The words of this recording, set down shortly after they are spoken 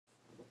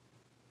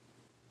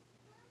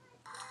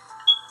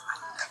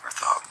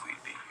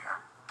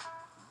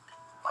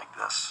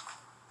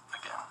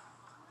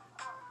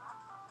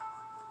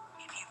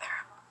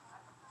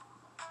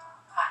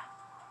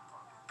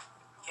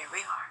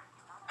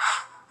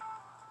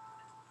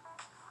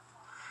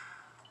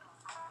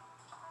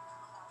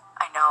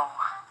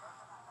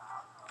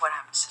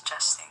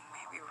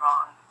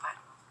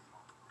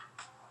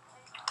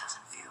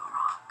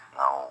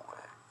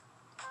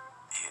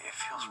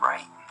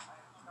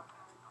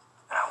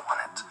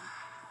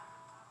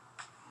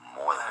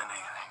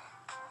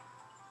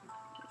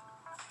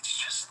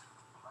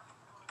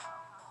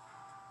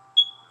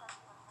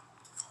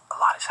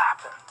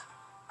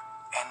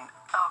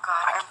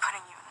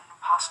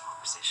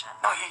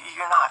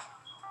You're not.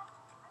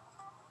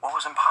 What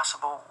was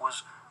impossible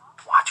was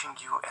watching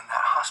you in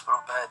that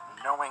hospital bed,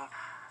 knowing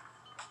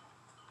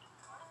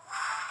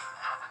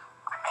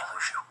I may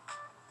lose you.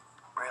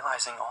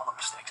 Realizing all the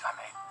mistakes I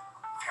made,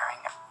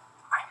 fearing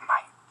I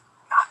might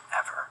not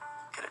ever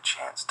get a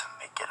chance to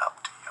make it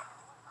up to you.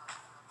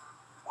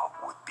 What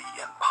would be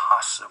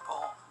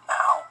impossible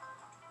now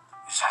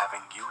is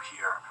having you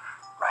here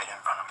right in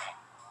front of me.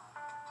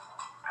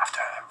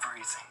 After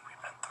everything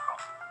we've been through.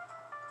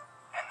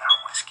 And now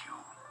whisk you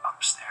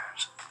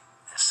upstairs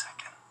this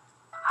second.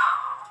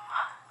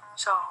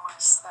 So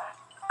is that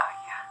a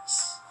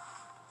yes?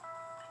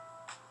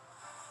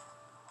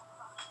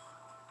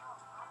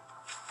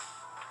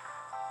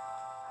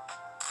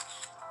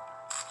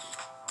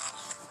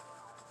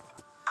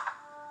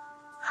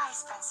 Hi,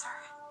 Spencer.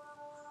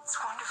 It's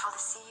wonderful to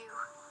see you.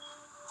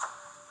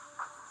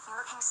 You're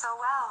looking so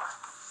well.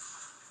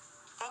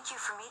 Thank you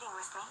for meeting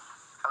with me.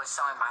 I was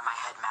summoned by my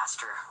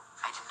headmaster.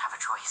 I didn't have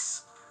a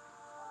choice.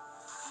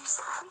 You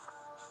sit with me?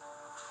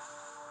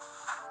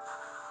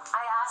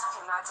 I asked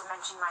him not to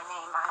mention my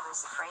name. I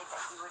was afraid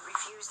that he would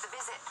refuse the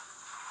visit.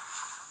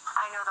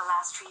 I know the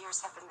last 2 years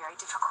have been very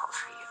difficult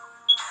for you.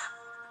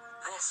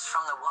 This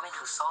from the woman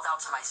who sold out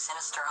to my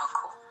sinister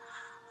uncle.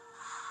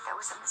 That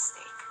was a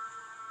mistake.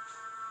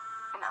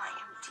 And I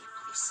am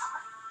deeply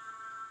sorry.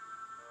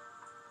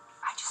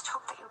 I just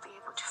hope that you'll be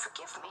able to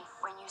forgive me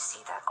when you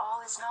see that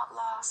all is not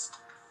lost.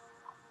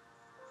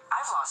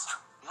 I've lost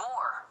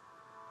more.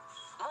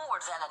 More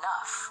than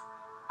enough.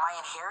 My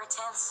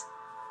inheritance,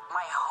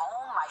 my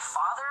home, my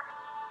father.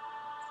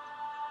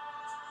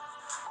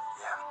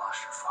 You haven't lost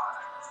your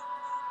father.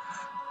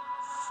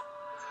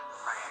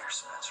 Right here,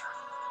 Spencer.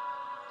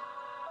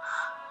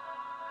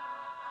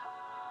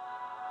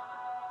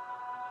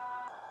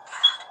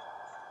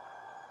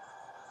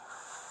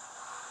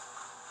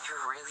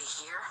 You're really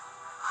here?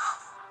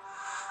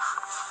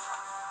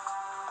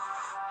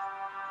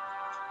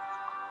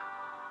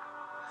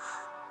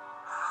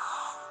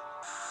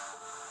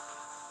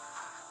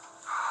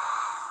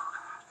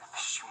 I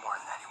miss you more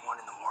than anyone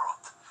in the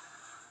world.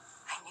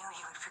 I knew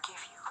he would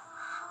forgive you.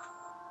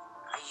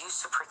 I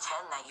used to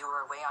pretend that you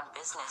were away on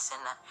business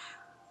and that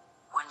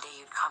one day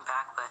you'd come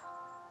back, but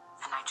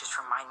then I just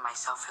remind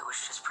myself it was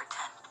just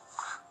pretend.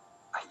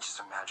 I just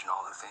imagine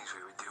all the things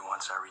we would do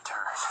once I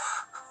returned.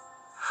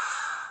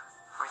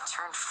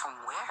 Returned from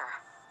where?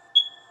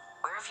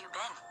 Where have you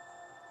been?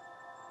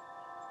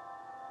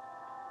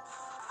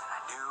 I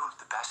knew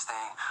the best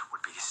thing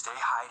would be to stay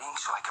hiding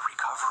so I could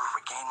recover,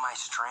 regain my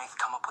strength,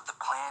 come up with a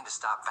plan to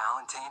stop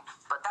Valentine.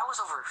 But that was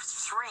over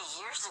 3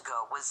 years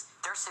ago. Was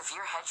there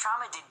severe head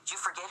trauma? Did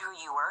you forget who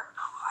you were?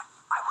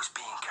 I was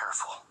being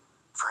careful.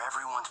 For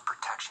everyone's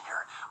protection,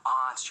 your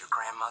aunts, your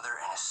grandmother,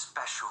 and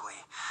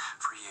especially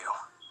for you.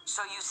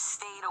 So you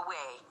stayed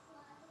away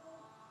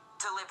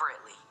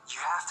deliberately. You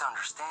have to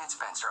understand,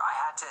 Spencer. I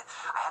had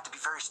to be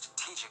very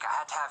strategic. I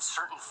had to have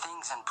certain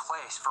things in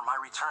place for my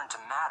return to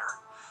matter.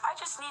 I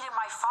just needed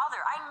my father.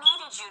 I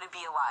needed you to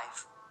be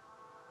alive.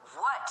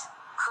 What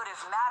could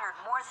have mattered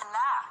more than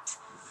that?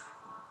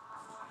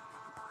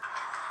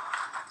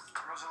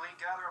 Rosalie,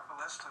 gather up a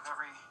list of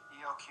every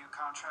ELQ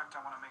contract.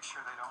 I want to make sure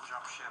they don't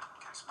jump ship in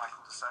case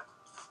Michael decides.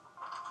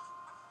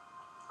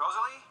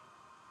 Rosalie?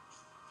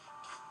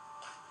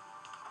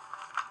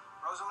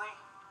 Rosalie?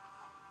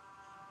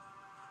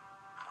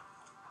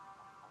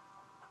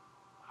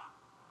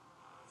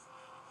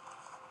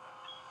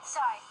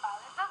 Sorry,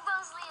 Father, but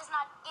Rosalie is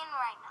not in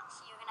right now,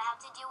 so you're gonna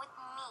have to deal with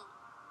me.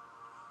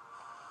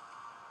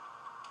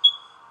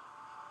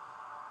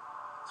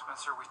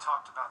 Spencer, we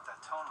talked about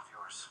that tone of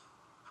yours.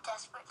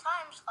 Desperate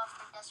times call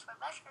for desperate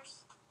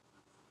measures.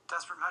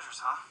 Desperate measures,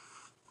 huh?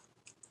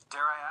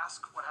 Dare I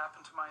ask what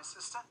happened to my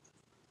assistant?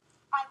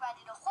 I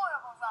righted a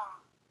horrible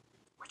wrong.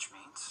 Which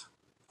means?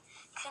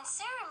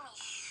 Consider me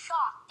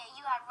shocked that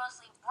you had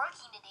Rosalie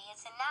working today.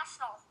 It's a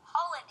national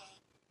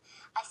holiday.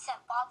 I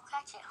sent Bob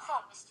Cratchit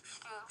home, Mr.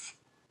 Scrooge.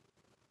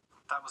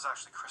 That was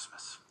actually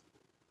Christmas.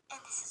 And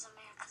this is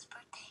America's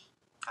birthday.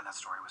 And that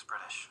story was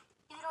British.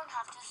 You don't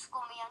have to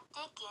school me on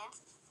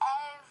Dickens.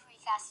 Every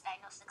Cassidy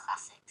knows the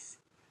classics.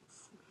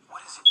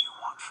 What is it you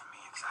want from me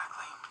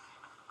exactly?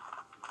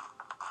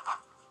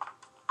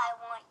 I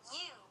want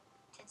you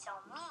to tell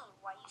me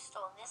why you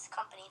stole this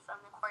company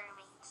from the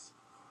Quartermaines.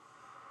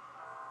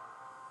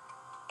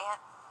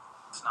 And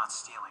It's not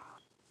stealing.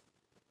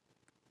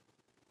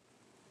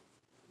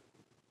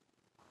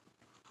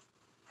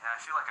 Yeah, I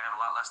feel like I have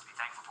a lot less to be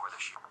thankful for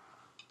this year.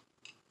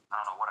 I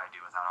don't know what I'd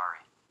do without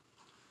Ari.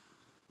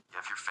 You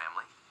have your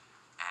family,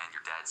 and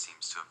your dad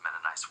seems to have met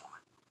a nice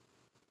woman.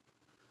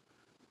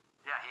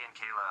 Yeah, he and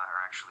Kayla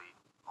are actually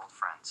old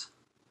friends,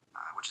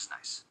 which is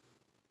nice.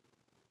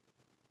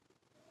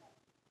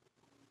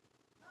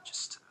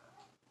 Just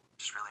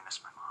really miss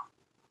my mom.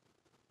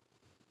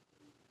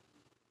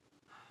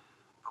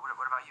 But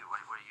what about you? What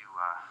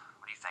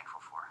are you thankful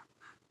for?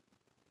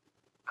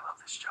 I love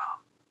this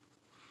job.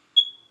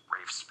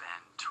 Rafe's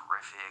been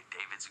terrific.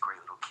 David's a great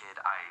little kid.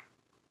 I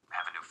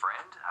have a new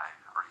friend. I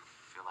already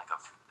feel like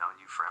I've known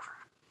you forever.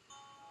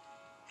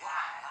 Yeah,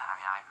 I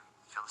mean,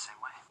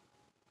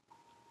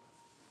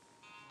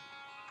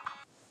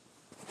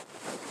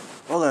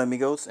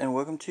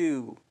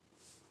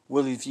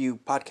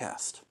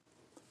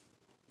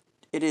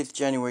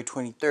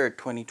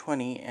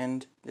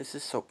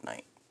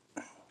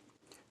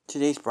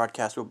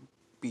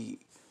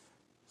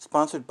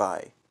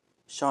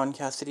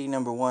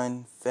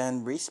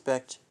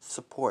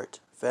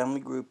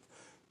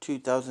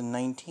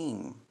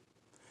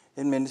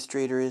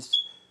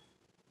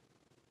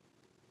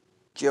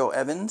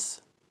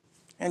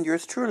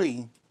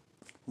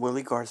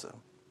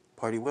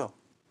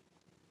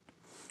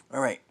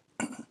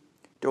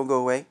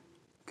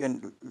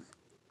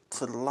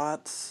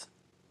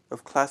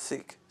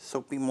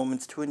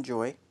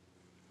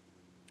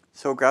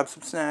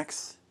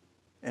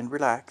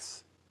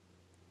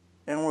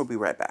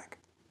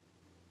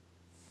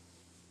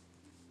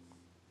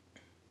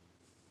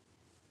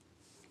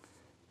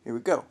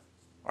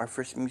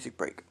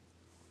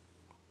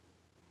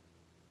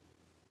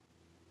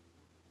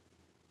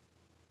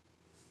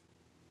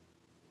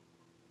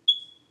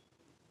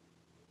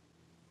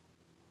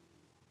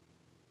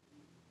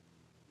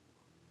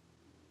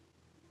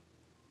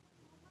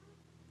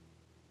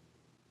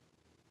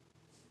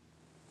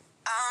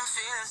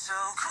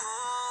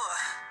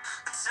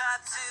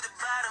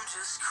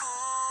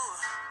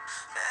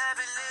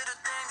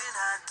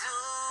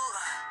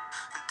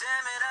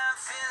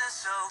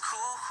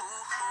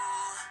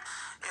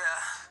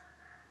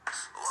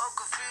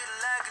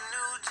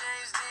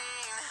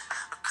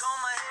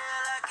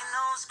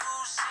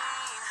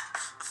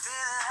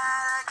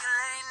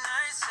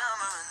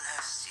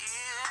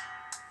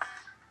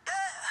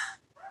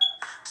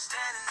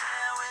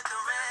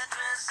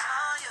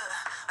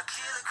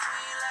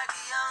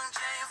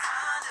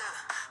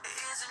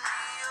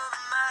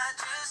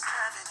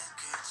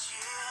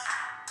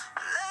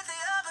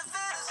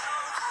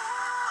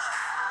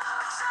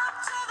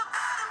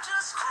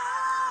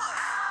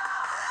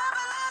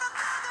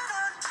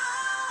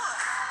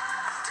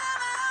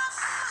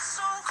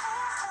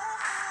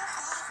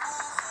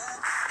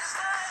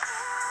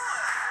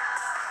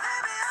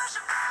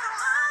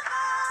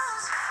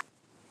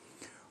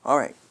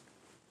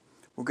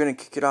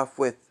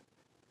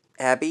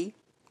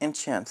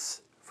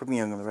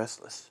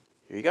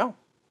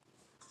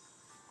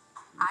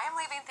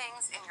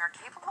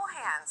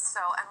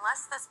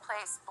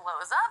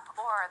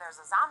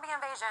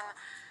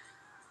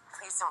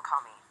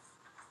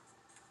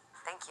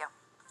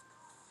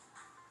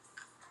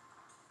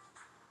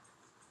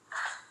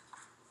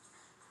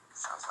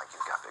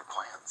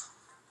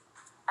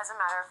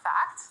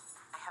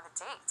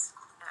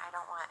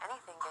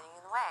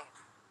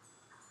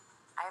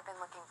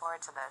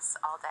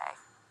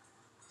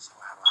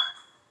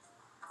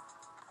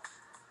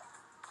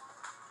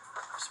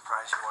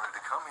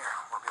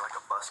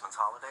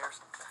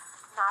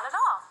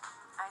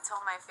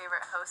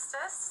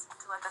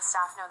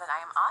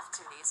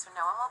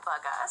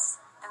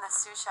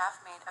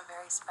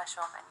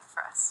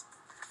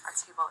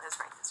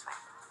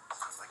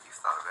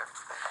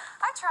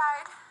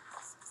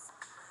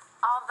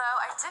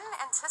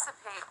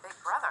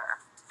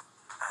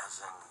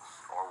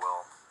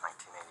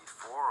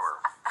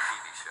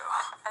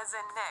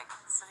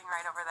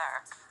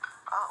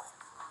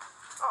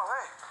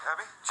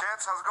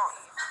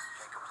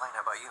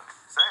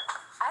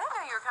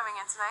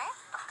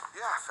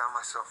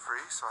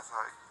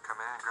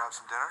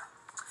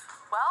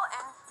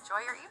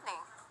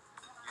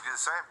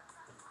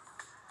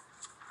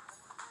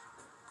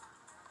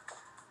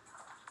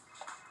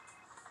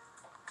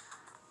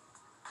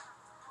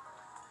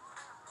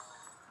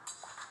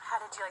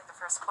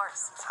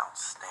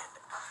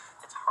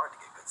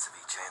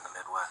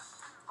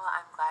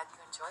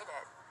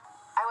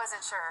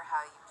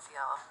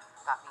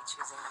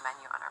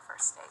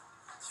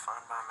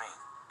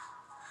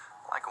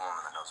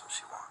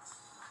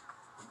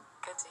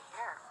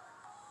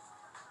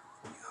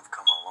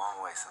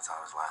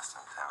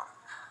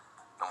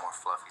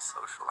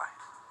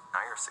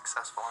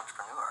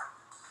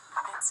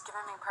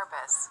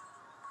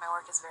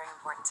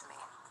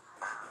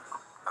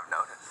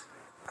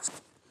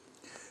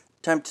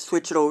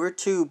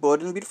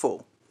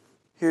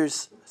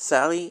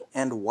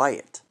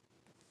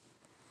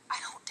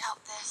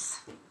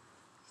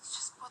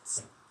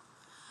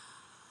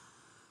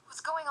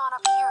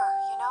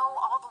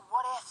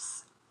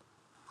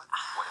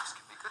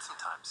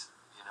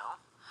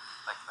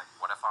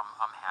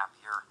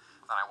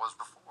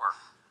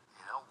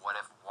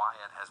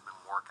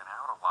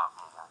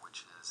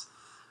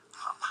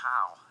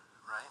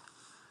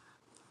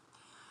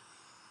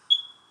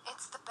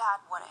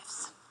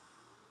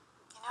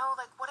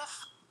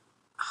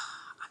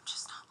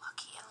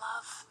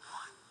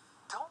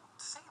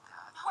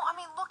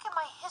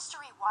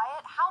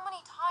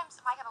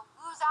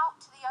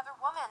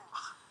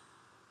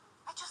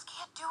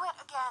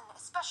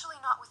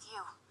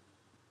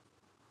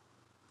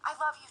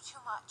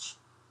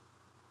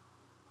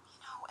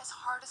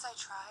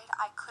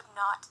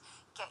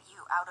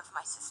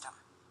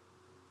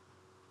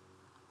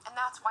 And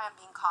that's why I'm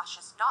being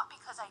cautious. Not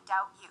because I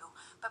doubt you,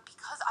 but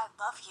because I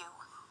love you.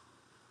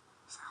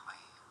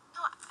 Sally.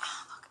 No,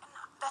 look,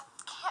 no, that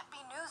can't be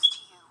news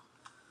to you.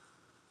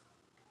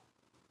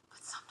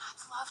 But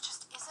sometimes love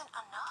just isn't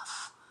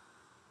enough.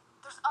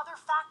 There's other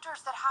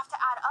factors that have to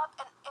add up,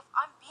 and if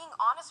I'm being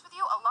honest with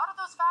you, a lot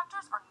of those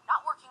factors are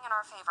not working in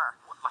our favor.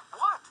 Like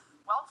what?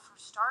 Well, for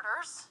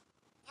starters,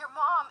 your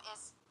mom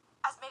has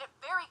made it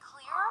very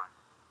clear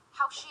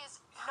how she is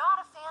not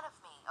a fan of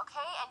me,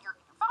 okay? And your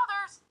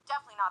father's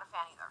definitely not a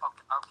fan either.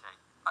 Okay.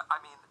 I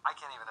mean, I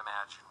can't even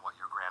imagine what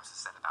your Gramps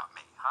has said about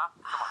me, huh?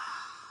 Come on.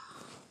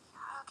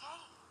 Okay,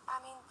 I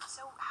mean,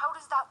 so how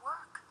does that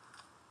work?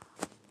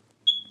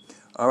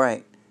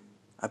 Alright,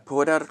 I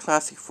pulled out a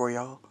classic for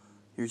y'all.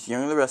 Here's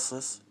Young and the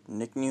Restless,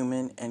 Nick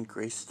Newman, and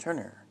Grace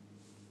Turner.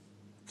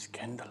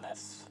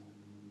 Scandalous.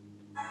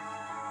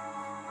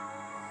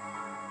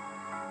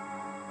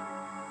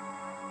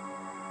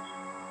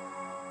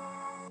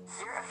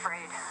 You're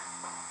afraid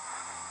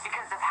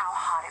because of how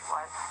hot it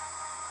was.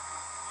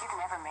 You've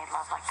never made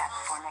love like that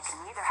before, Nick,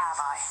 and neither have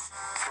I.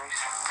 Grace,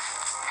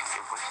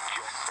 it was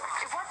just sex.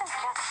 It wasn't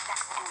just sex,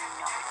 and you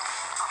know it.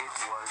 It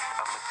was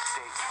a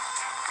mistake.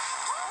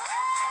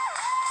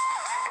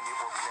 And it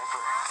will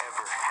never,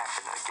 ever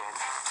happen again.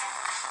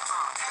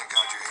 Thank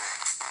God you're here.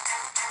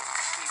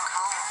 You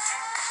call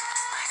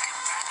like I'm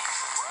running.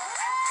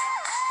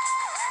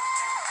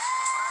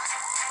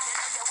 You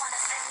know you wanna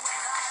sing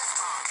with us.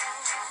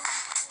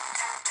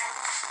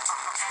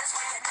 That's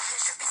why you know you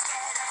should be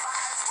scared of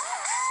us.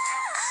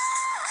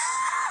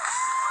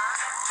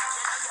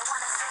 You know you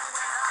wanna sing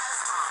with us.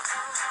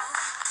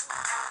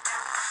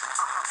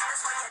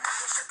 That's why you know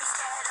you should be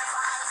scared of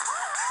us.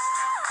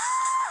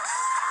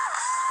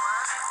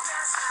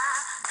 Let's not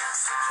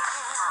dance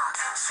again.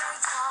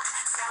 Straight talk,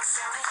 sex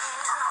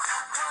appeal.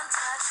 One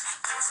touch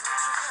gets me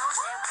killed,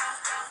 and we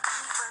ain't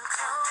even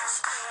close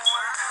yet.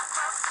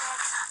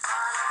 Perfect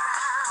all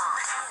around,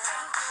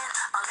 thinking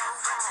all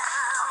over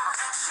town.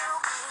 Show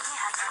me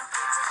how you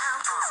get down,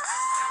 'cause we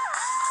ain't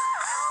even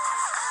close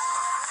yet.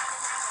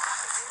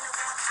 Feeling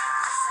weak,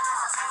 listen as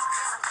I speak,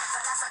 'cause I'm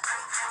careful as a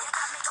creep. You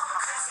got me going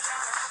crazy,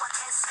 and you know I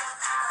can't sleep.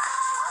 I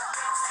hold you up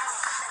lips, and you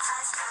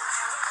hypnotize me.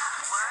 You got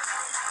me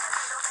screaming like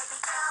a little baby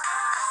girl.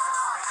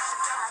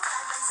 Feel like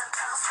diamonds and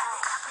pearls.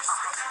 You got me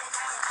spinning,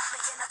 and you got me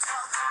in a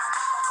twirl. You're my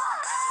number one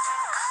baby,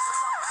 and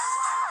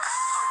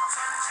you're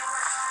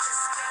dangerous.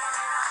 Just get it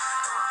up,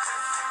 the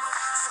way you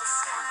move, so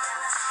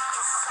scandalous.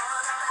 It's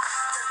all about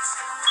the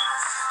two of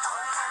us.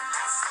 Oh, one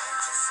night stand,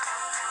 just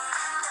made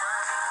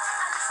love.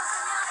 I need some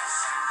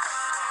stimulation,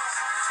 baby.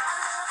 A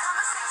little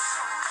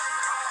conversation,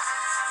 baby.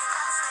 You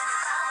got me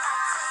spinning round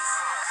like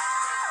crazy.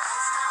 There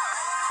goes my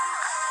baby.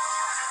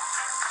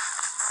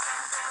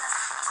 Scandalous,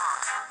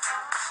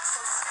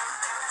 so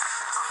scandalous.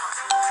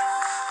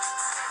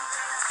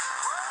 Scandalous,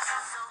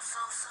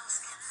 so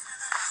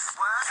scandalous.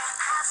 What?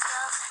 Hot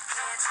stuff,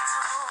 head to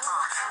toe.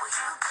 Where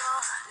you go,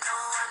 no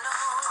one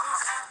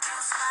knows. You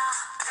smile,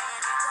 then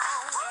you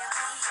don't. And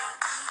we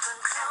ain't even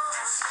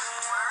close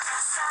yet.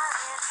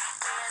 Solid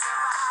as a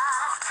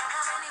rock.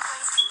 How many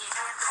ways can you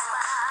hit the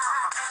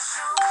spot?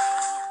 Show me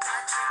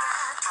what you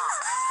got, 'cause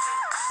we ain't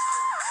even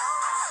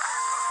close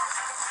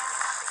yet. You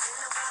got me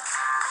feeling weak.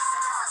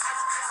 Listen as I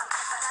speak, 'cause I'm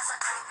careful as a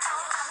creep. You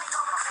got me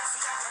going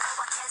crazy, and you know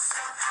I can't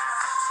sleep. I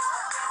hold you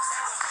up lips,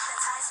 and you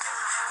hypnotize me.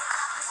 You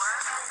got me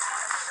screaming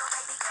like a little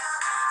baby girl.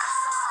 I'm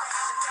so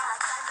special, feel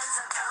like diamonds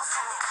and pearls.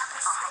 You got me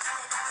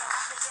spinning, and you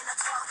got me in a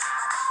twirl. You're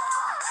my number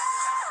one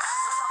baby, and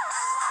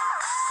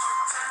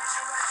you're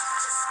dangerous.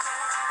 Just get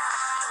it up,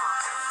 the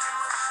way you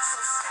move, so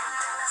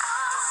scandalous.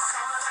 It's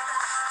all about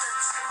the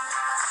two of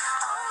us.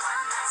 Oh,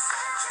 one night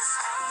stand, just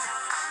made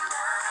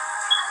love.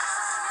 I need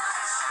some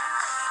stimulation,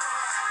 baby.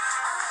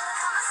 A little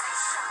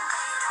conversation,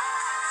 baby.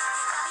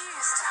 You got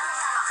me spinning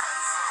like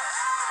crazy.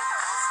 There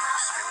goes my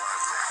Used to be a lot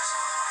of things,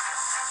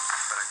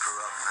 but I grew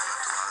up and I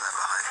left a lot of that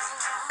behind me.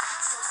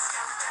 so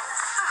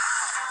scandalous.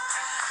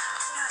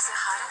 You know, is it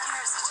hot in here,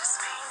 or is it just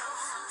me?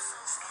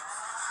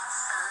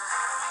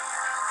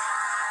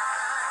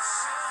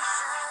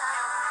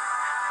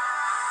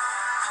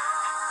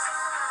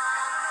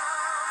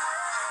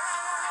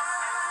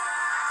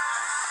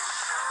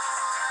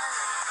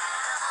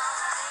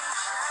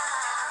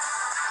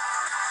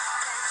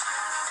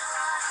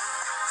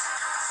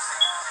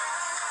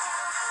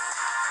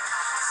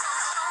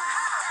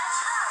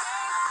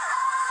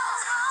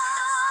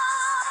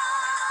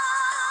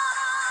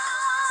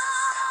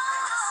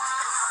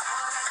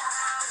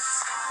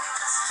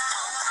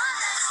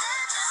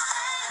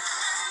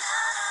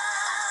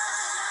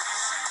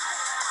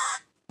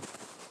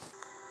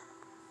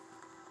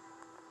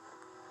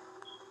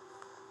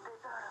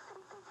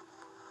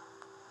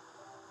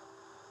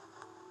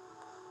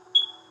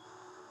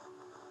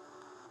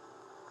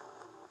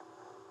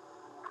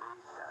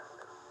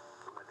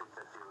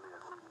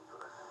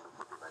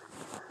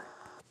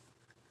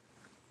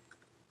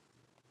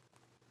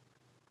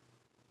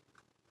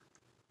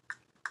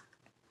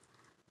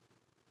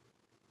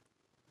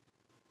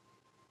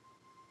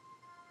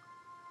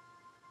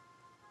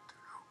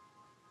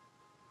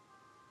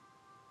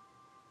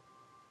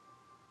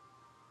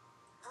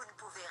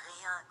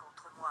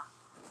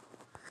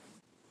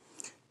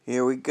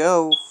 Here we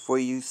go for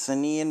you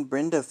Sunny and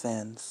Brenda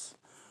fans.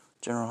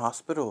 General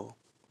Hospital.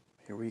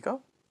 Here we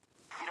go.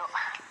 You know,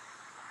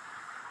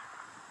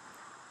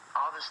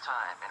 all this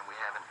time and we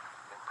haven't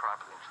been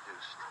properly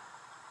introduced.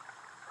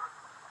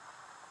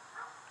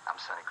 I'm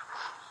Sonny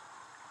Cruz.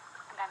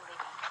 And I'm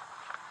leaving.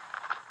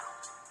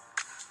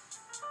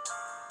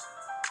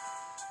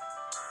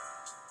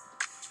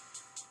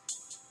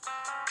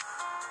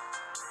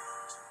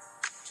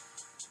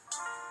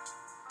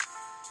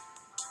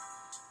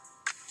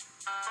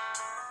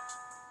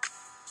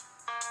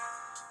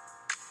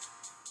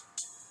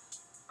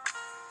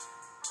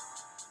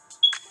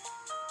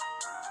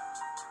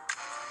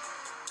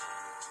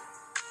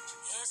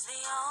 Is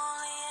the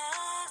only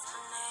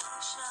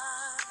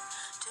explanation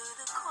to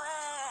the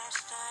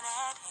question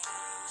at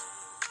hand.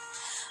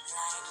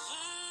 Like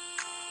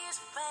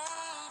years of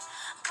pain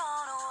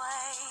gone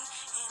away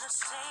in a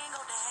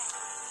single day.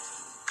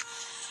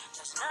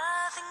 There's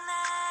nothing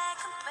that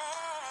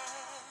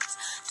compares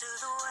to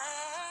the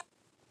way.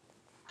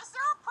 Is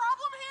there a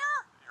problem here?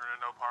 You're in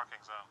a no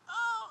parking zone.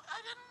 Oh,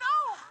 I didn't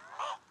know.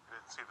 Oh, you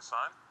didn't see the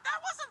sign? That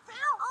wasn't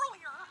there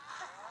earlier.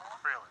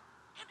 Really?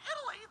 In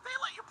Italy, they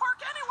let you park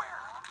anywhere.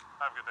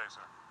 Have a good day,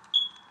 sir.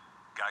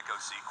 Geico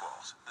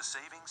Sequels. The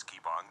savings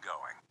keep on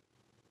going.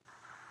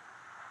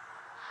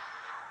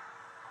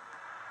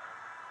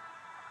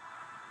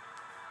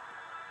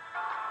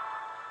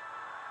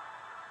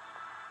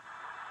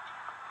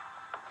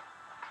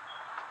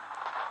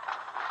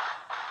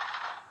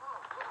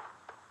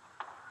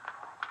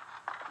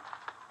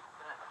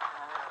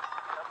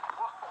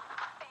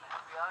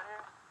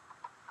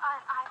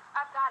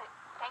 I've got it.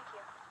 Thank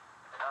you.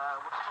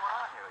 What's going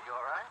on here? You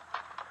all right?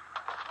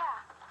 Yeah.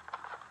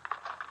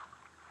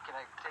 Can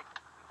I take...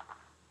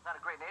 Not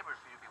a great neighborhood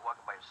for you to be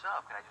walking by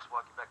yourself. Can I just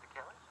walk you back to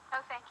Kelly's?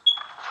 No, thank you.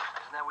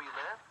 Isn't that where you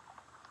live?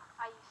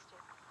 I used to.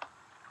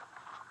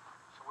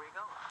 So where you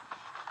going?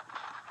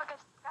 Look, I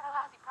just got a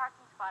lousy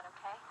parking spot,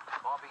 okay?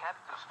 Well, I'll be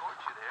happy to escort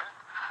you there.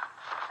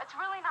 It's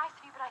really nice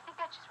of you, but I think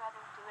I'd just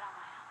rather do it on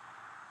my own.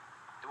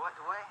 Do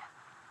I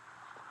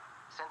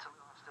sense a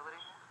little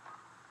hostility here?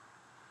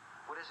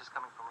 What is this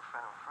coming from a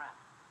friend of a friend?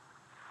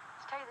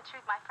 To tell you the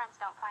truth, my friends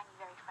don't find you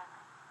very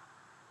friendly.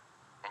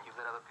 And you've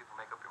let other people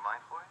make up your mind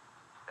for it?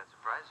 That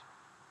surprises me.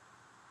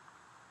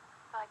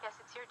 Well, I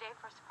guess it's your day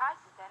for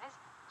surprises then, isn't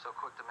it? So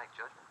quick to make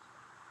judgments.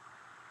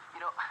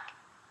 You know,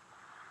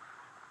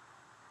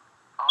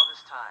 all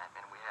this time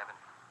and we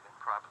haven't been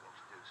properly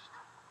introduced.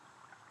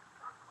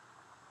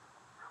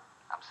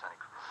 I'm Sonny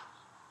Cruz.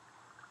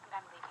 And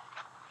I'm leaving.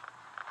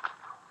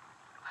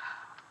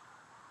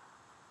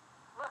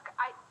 Look,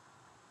 I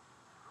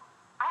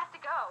have to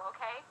go,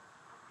 okay?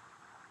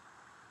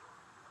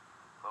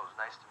 Well, it was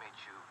nice to meet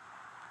you.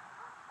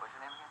 What's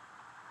your name again?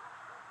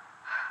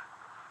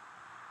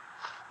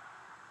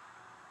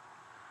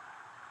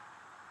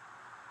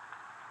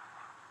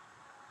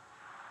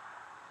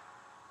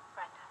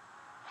 Brenda.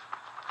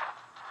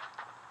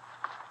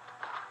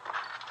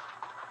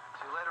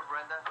 See you later,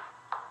 Brenda.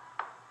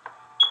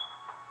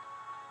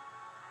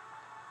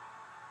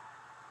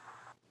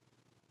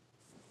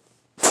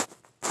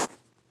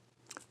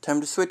 Time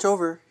to switch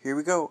over. Here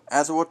we go.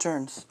 Azrael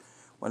turns.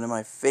 One of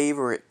my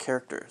favorite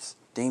characters,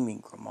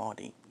 Damien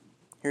Grimaldi.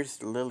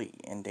 Here's Lily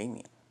and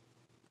Damien.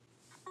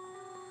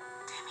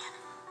 Damien.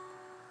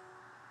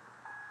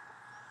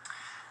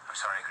 I'm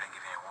sorry I couldn't give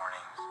you any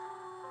warning.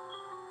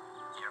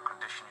 Your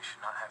condition, you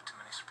should not have too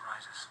many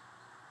surprises.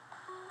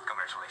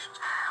 Congratulations.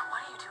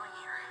 What are you doing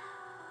here?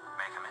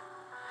 May I come in?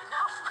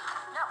 No,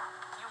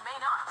 you may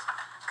not.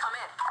 Come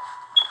in.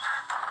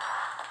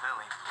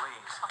 Lily,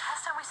 please. Well,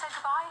 last time we said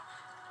goodbye,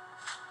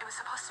 it was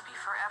supposed to be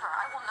forever.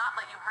 I will not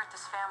let you hurt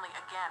this family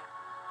again.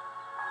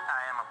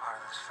 I am a part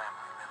of this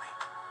family, Lily.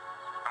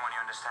 And when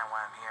you understand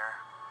why I'm here,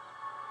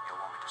 you'll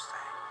want me to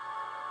stay.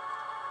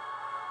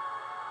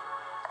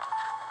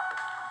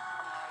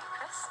 Merry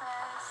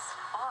Christmas.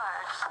 Or,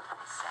 should I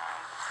say,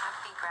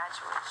 happy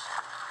graduation.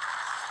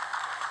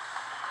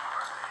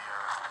 Or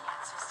The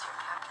answers to your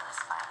calculus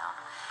final.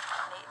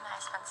 Nate and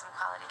I spent some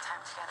quality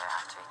time together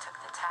after he took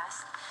the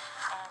test,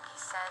 and he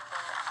said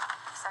that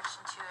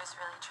Section 2 is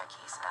really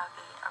tricky, so that would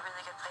be a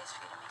really good place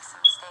for you to make some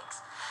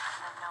mistakes,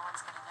 and then no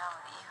one's going to know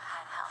that you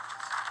had help.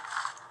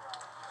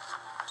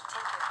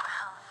 Take it,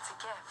 well, it's a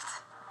gift.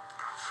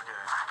 forget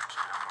it,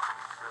 Jade. I'm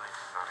really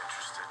not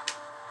interested.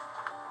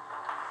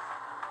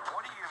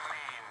 What do you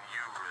mean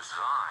you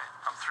resign?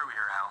 I'm through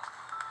here, Al.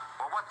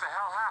 Well, what the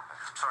hell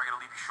happened? Sorry, I gotta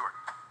leave you short.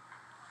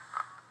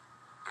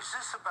 Is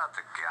this about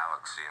the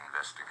Galaxy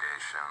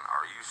investigation?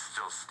 Are you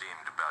still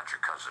steamed about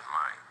your cousin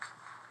Mike?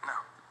 No.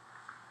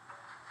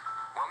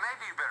 Well,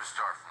 maybe you better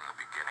start from the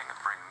beginning and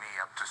bring me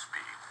up to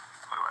speed.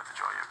 What do I have to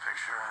draw you a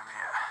picture? I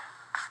mean,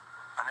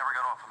 I never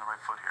got off on the right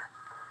foot here.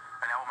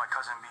 And now with my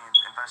cousin being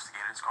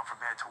investigated, it's gone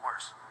from bad to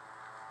worse.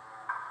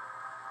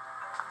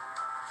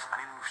 I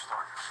need a new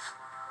start.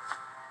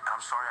 And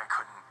I'm sorry I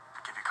couldn't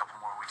give you a couple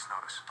more weeks'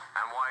 notice.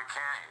 And why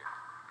can't you?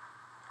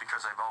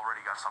 Because I've already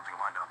got something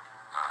lined up.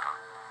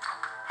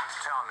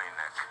 Tell me,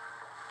 Nick,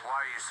 why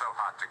are you so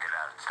hot to get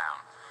out of town?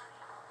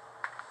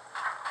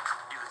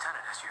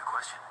 ask you a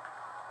question.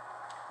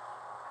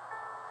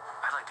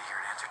 I'd like to hear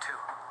an answer too.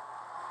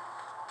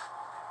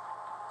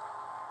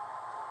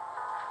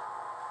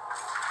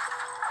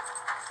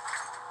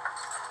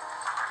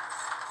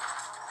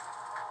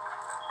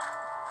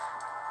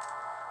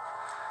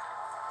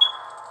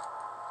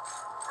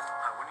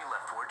 When you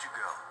left, where'd you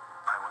go?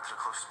 I went to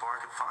the closest bar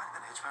I could find,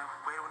 then hitched my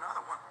way to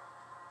another one.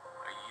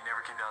 You never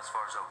came down as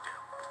far as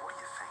Oakdale. What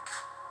do you think?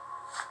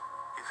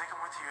 You think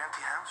I went to your empty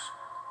house?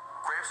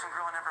 Grabbed some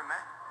girl I never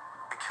met?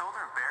 And killed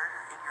her and buried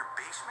her in your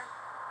basement?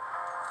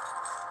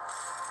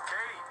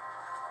 Katie!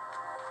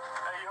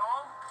 Hey, you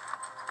home?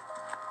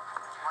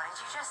 What did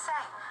you just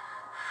say?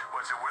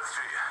 What's it worth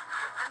to you?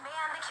 The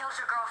man that killed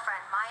your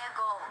girlfriend, Maya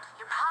Gold.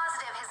 You're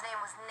positive his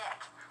name was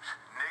Nick.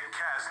 Nick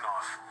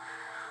Kasnoff.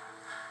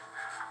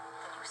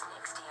 Then it was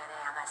Nick's DNA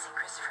on that St.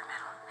 Christopher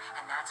medal,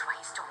 and that's why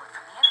he stole it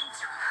from the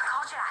evidence room.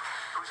 Call Jack.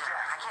 Who's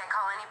Jack? I can't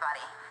call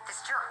anybody. This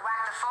jerk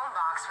whacked the phone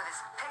box with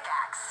his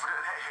pickaxe.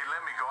 Hey,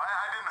 let me go.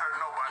 I didn't hurt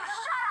nobody.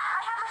 Shut up!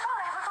 I have my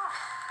phone.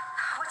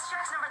 What's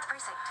Jack's number at the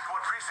precinct?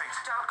 What precinct?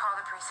 Don't call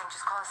the precinct.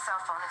 Just call his cell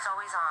phone. It's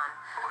always on.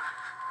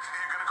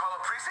 You're gonna call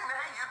a precinct?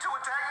 Hey, you two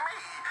attack me.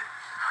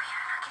 Oh,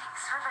 yeah, I'm getting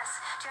nervous.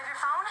 Do you have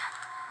your phone?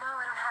 No,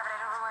 I don't have it. I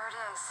don't know where it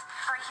is.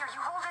 All right, here,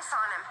 you hold this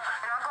on him,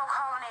 and I'll go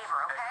call a neighbor,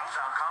 okay? Hey,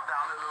 calm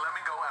down. Let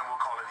me go, and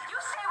we'll call it even. You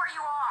stay where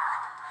you are.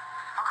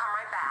 I'll come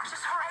right back.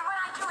 Just hurry. And when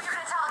I do, you're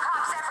gonna tell the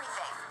cops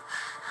everything.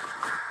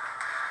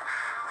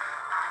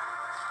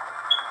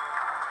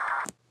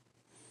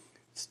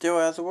 Still,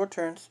 as the world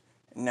turns,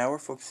 and now we're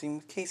focusing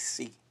with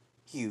Casey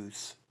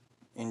Hughes.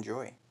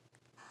 Enjoy.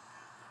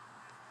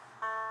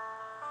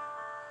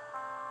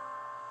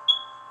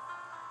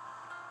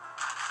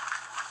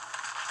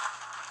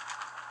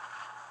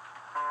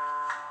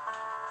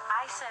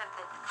 I said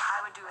that I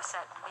would do a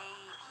set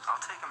maybe. I'll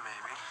take a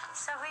maybe.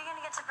 So who are you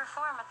gonna get to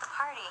perform at the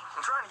party?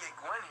 I'm trying to get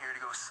Gwen here to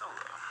go solo.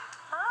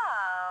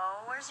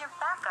 Oh, where's your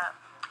backup?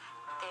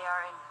 They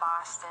are in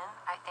Boston.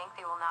 I think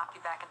they will not be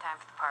back in time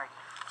for the party.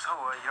 So,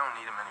 you don't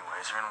need him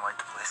anyways. You're gonna light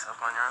the place up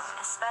on your own?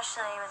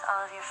 Especially with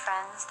all of your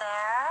friends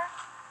there.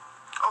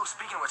 Oh,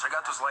 speaking of which, I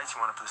got those lights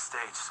you wanted for the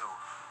stage, so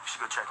you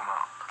should go check them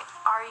out.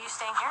 Are you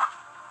staying here?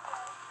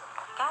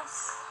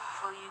 Yes.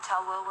 Will you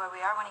tell Will where we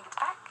are when he gets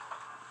back?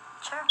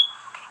 Sure.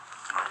 Okay.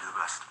 I'll do the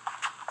best.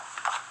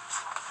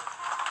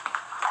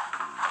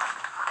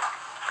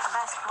 The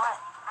best what?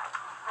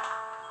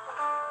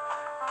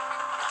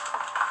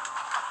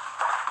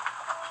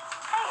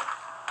 Hey,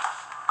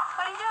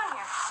 what are you doing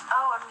here?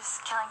 Oh, I'm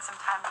just killing some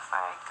time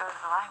before I go to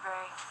the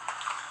library.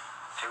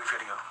 Hey, we've got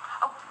to go.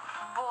 Oh,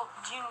 well,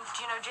 do you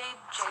know Jade?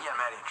 Yeah,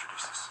 Maddie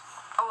introduced us.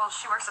 Oh, well,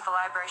 she works at the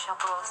library. She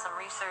helped Will with some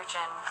research,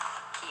 and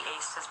he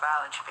aced his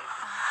biology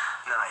paper.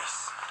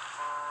 Nice.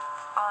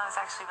 Well, it was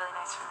actually really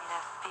nice for me to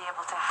be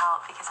able to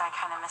help because I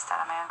kind of missed out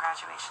on my own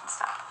graduation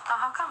stuff. Oh,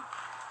 how come?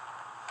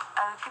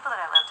 The people that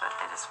I lived with,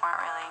 they just weren't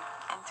really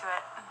into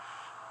it.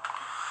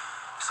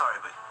 Sorry,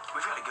 but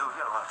we've got to go. We've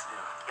got a lot to do.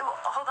 Yeah, well,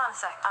 hold on a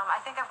sec.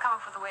 I think I've come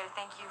up with a way to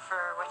thank you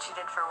for what you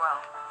did for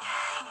Will.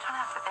 You don't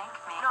have to thank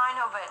me. No, I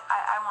know, but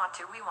I want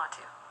to. We want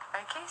to.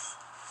 Right, Case?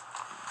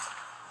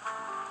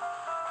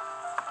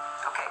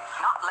 Okay,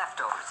 not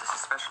leftovers. This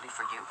is especially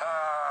for you.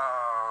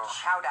 Oh.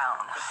 Chow down.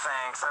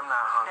 Thanks, I'm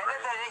not hungry.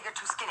 You're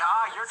too skinny.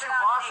 You're Sit too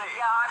down, bossy. Dave.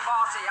 Yeah,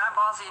 I'm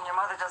bossy, and your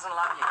mother doesn't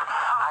love you.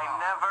 I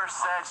never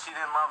said she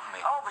didn't love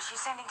me. Oh, but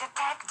she's sending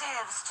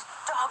detectives to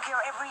dog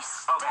your every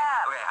step.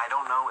 Okay, I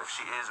don't know if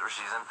she is or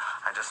she isn't.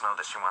 I just know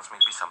that she wants me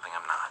to be something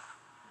I'm not.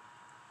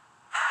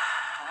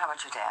 And how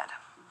about your dad?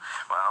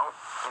 Well,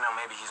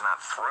 maybe he's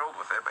not thrilled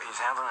with it, but he's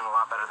handling it a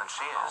lot better than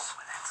she is.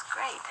 Oh, well, that's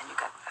great. Then you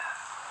got a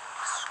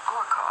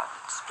scorecard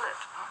split.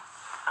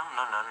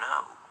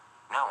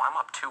 No, I'm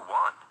up 2-1.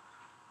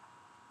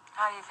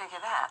 How do you figure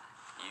that?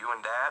 You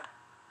and Dad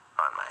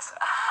on my side.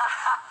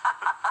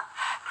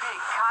 Pretty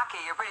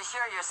cocky. You're pretty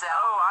sure of yourself.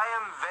 Oh, I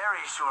am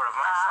very sure of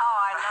myself. Oh,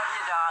 I love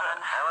you,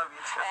 darling. I love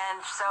you too. And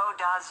so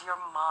does your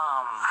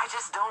mom. I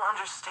just don't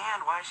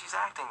understand why she's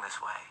acting this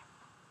way.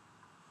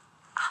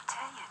 I'll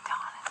tell you,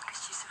 darling, because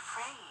she's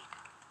afraid.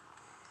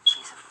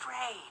 She's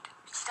afraid.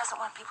 She doesn't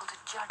want people to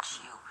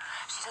judge you.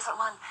 She doesn't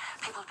want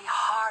people to be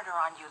harder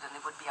on you than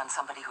they would be on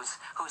somebody who's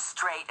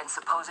straight and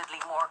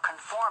supposedly more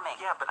conforming.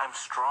 Yeah, but I'm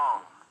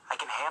strong. I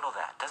can handle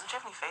that. Doesn't she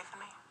have any faith in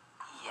me?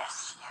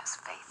 Yes, she has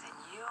faith in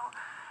you.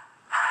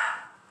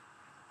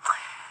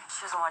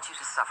 She doesn't want you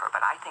to suffer,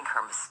 but I think her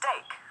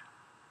mistake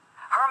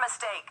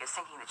is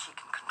thinking that she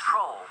can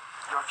control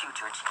your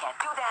future, and she can't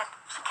do that.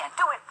 She can't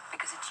do it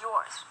because it's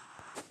yours.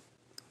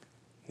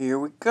 Here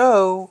we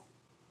go.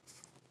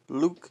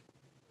 Luke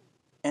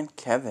and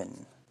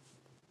Kevin.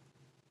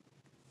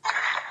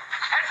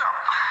 Heads up!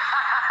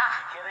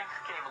 Kidding?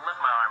 Can't even lift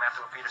my arm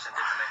after what Peterson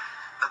did to me.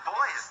 The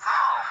boy is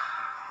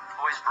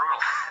Boy's brutal.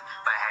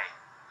 But hey,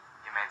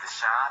 you made the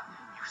shot.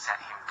 You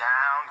set him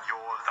down.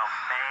 You're the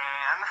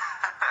man.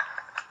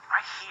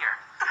 Right here.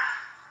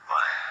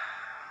 What?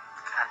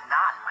 Got a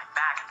knot in my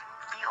back. I can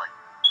feel it.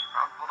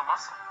 Probably pulled a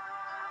muscle.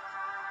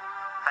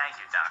 Thank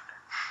you, doctor.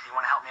 You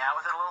want to help me out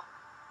with it a little?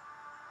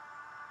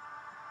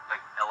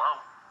 Like,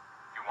 hello?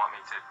 You want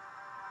me to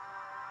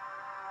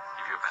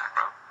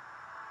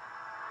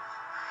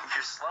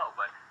you're slow,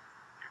 but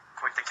you're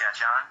quick to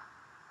catch on.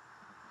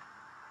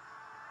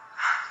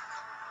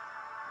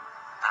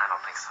 I don't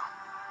think so.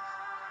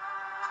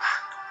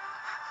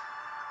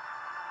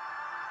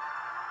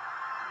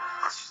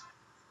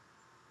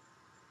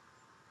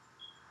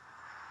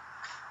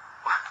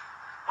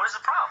 What is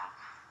the problem?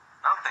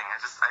 Nothing. I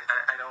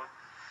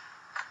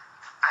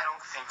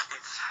don't think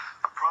it's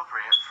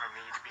appropriate for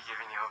me to be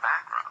giving you a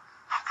background.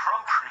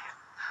 Appropriate?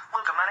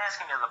 Look, I'm not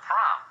asking you to the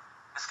prom.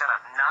 It's got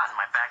a knot in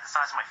my back the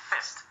size of my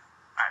fist.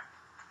 Alright.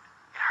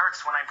 It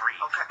hurts when I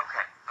breathe. Okay.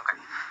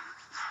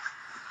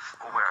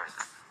 Well, where is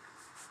it?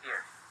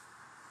 Here.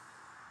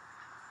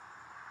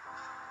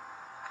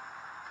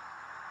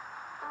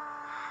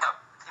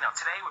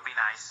 Today would be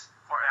nice.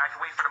 Or I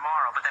could wait for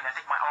tomorrow, but then I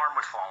think my arm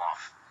would fall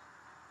off.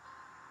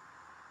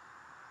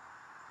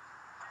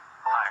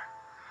 Higher.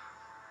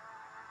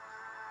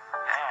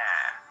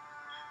 Yeah.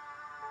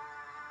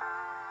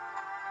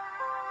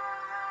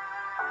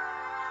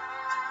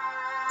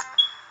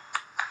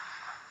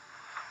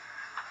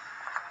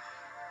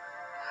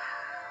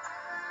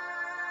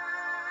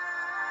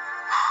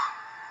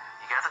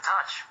 You got the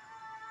touch.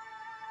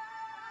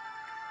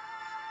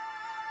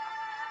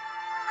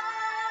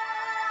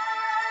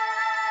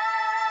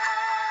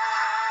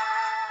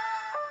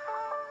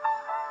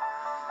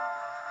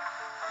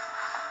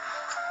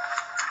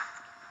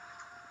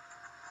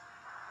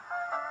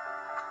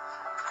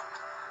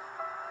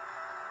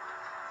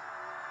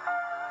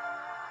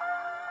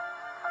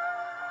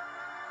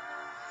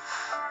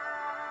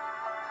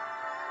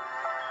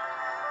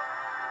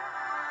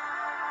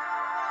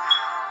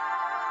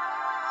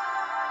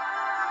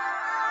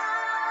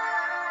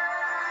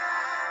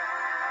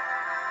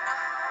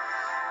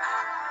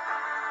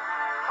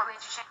 What made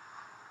you change?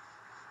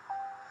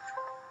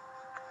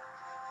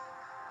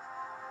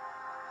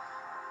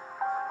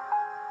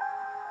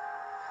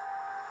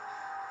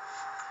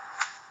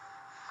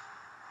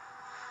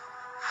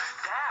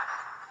 Dad!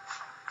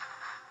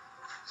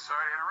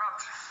 Sorry to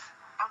interrupt.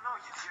 Oh no,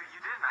 you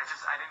didn't. I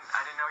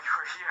didn't know you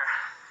were here.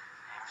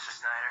 Hey, Mr.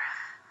 Snyder.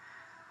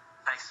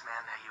 Thanks,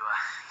 man. You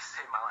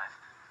saved my life.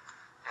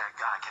 Yeah,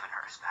 God, Kevin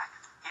hurt his back.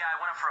 Yeah,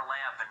 I went up for a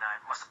layup and I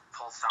must have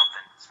pulled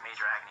something. It's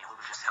major agony. Lou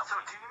just helped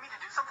me. So, do you need me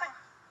to do something?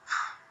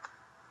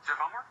 Do you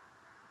have homework?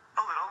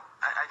 A little.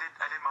 I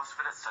did most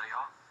of it at study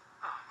hall.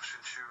 Oh,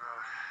 shouldn't you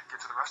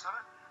get to the rest of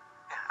it?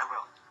 Yeah, I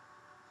will.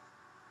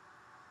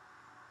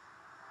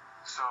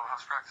 So,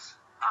 how's practice?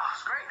 Oh,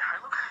 it's great. All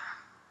right, Luke.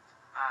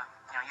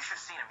 You should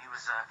have seen him. He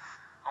was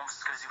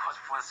almost as good as he was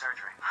before the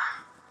surgery.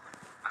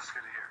 That's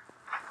good to hear.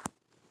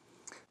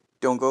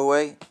 Don't go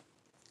away.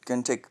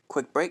 Gonna take a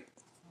quick break.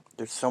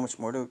 There's so much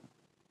more to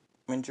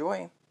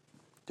enjoy.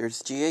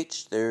 There's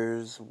GH.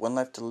 There's One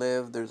Life to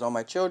Live. There's All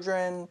My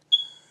Children.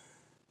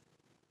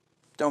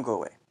 Don't go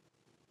away.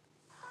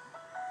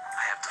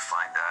 I have to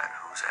find out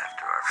who's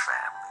after our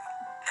family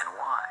and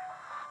why.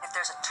 If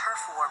there's a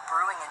turf war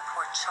brewing in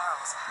Port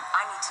Charles,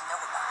 I need to know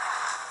about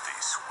it.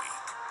 This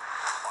week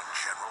on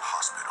General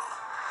Hospital,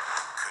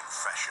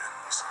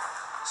 Confessions.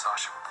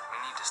 Sasha, we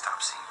need to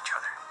stop seeing each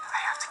other. I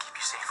have to keep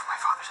you safe from my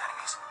father's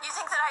enemies. You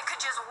think that I could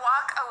just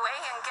walk away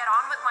and get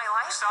on with my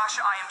life?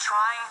 Sasha, I am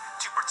trying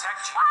to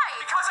protect you. Why?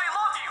 Because I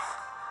love you.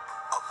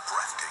 A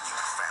breathtaking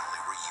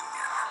family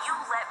reunion. You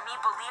let me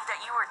believe that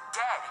you were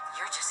dead.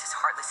 You're just as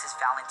heartless as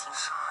Valentine.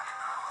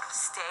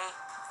 Stay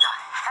the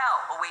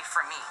hell away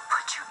from me.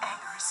 Put your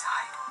anger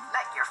aside.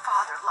 Let your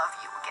father love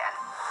you again.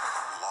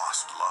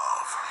 Lost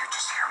love. You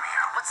just hear me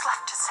out. What's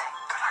left to say?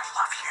 That I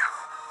love you.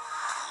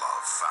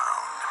 Love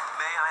found.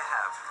 May I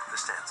have the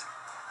stanza?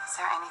 Is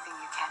there anything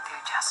you can't do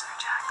just for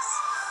Jax?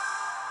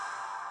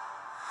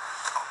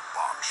 A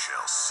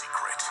bombshell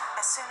secret.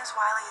 As soon as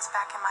Wiley is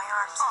back in my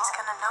arms, he's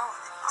gonna know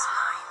that he's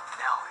mine.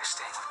 Nell is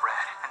staying with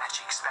Brad, and that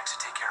she expects to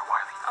take care of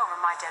Wiley. Over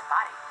my dead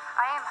body.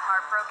 I am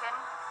heartbroken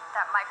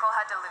that Michael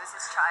had to lose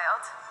his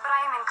child, but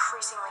I am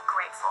increasingly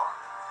grateful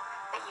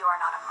that you are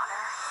not a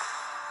mother.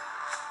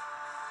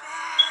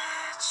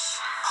 Bitch.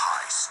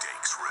 High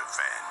stakes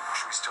revenge.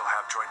 We still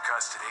have joint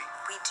custody.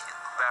 We do.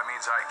 That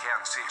means I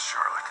can see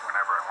Charlotte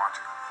whenever I want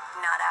to.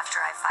 Not after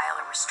I file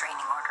a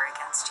restraining order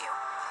against you.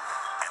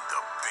 And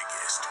the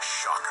biggest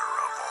shocker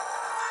of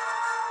all.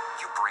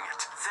 You bring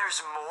it.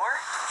 There's more?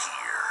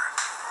 Here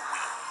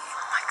we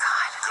Oh my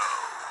God. go.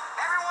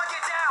 Everyone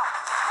get down!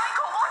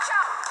 Michael, watch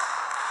out!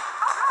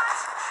 Oh God,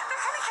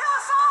 they're gonna kill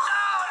us all!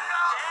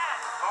 No! Dad!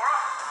 Laura?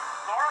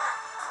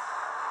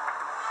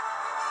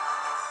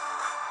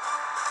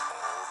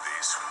 All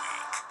this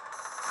week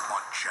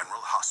on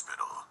General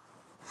Hospital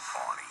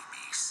on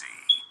ABC.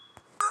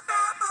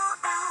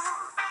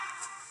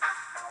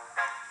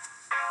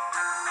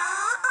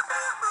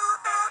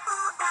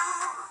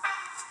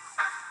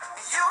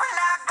 You and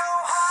I go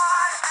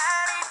hard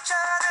at each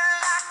other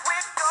like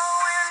we're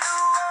going to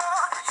war.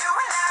 You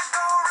and I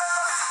go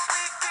rough.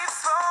 We keep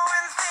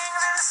throwing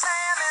things and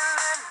slamming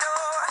the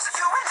doors.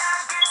 You and I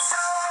get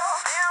so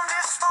damn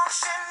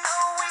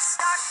dysfunctional. We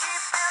start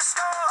keeping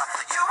score.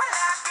 You and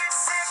I get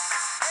sick.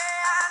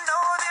 Yeah, I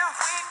know that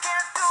we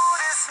can't do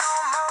this.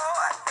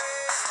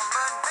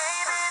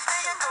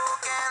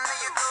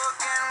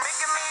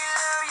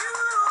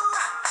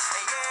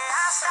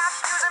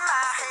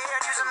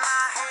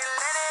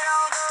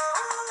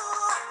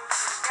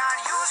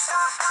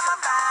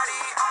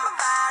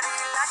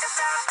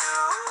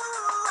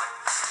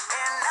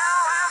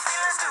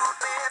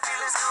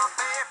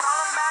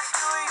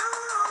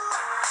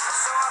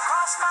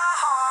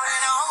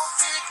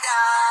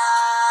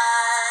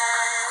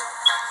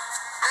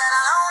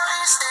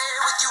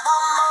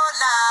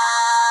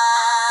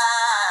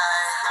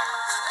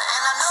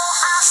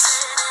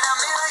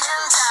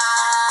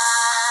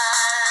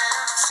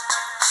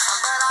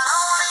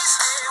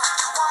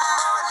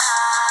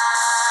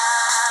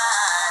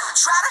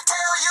 try to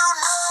tell you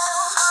no,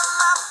 but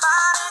my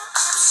body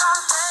keeps on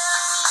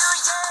telling you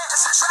yes.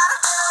 I try to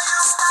tell you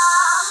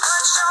stop,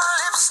 but your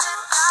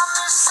lipstick got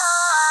me so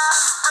out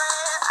of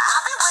breath.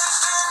 I'll be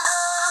waking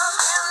up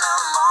in the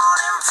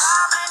morning,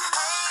 probably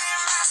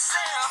hating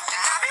myself,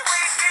 and I'll be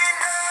waking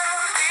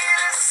up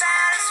feeling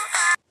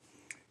satisfied.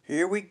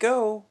 Here we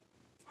go.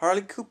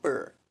 Harley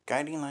Cooper,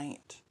 Guiding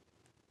Light.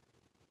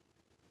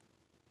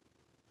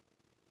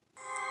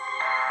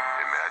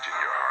 Imagine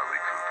you're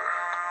Harley Cooper.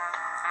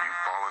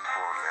 You've fallen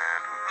for a man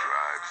who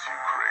drives you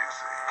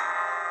crazy.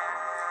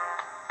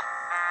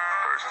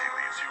 First he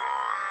leads you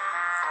on,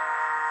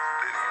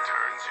 then he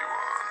turns you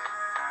on.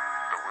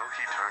 Or will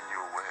he turn you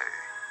away?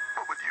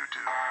 What would you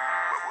do?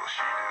 What will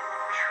she do?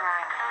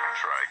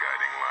 Try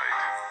Guiding Light.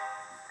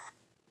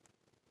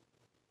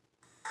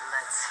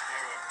 Let's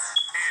hit it.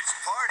 It's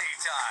party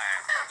time.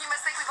 You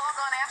must think we've all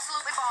gone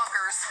absolutely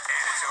bonkers.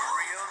 And it's a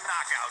real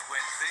knockout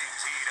when things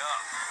heat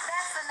up.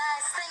 That's the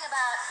nice thing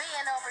about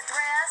being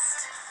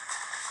overdressed.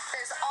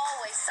 There's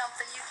always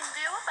something you can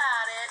do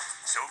about it.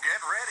 So get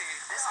ready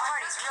This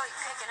party's really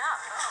picking up.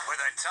 for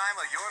the time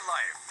of your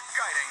life.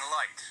 Guiding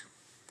Light.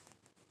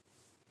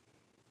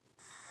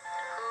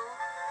 Who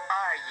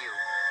are you?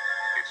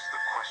 It's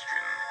the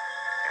question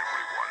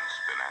everyone's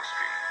been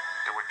asking.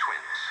 There were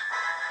twins,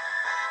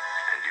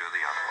 and you're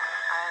the other one.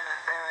 I'm a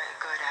very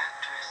good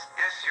actress.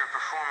 Yes, your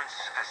performance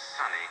as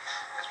Sunny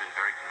has been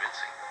very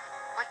convincing.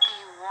 What do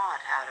you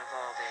want out of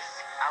all this?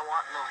 I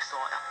want no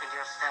soil, and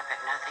you'll stop at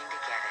nothing to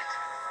get it.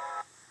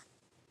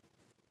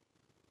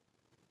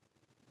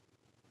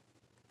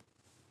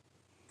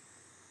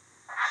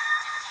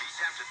 Be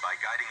tempted by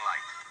Guiding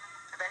Light.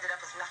 I've ended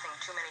up with nothing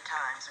too many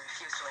times and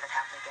refuse to let it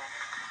happen again.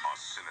 A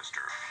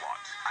sinister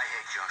plot. I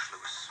hate Josh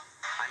Lewis.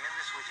 I'm in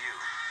this with you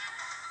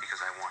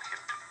because I want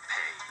him to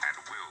pay. And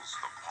Will's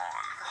the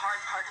pawn The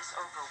hard part is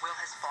over. Will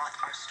has bought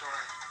our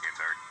story. in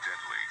their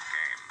deadly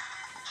game.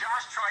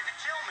 Josh tried to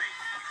kill me.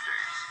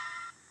 Weekdays.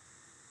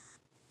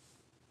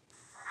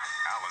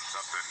 Alan's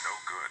up to no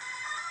good.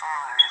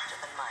 Are after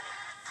the money.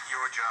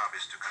 Your job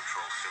is to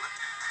control Philip,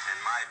 and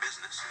my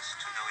business is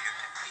to know your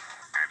technique.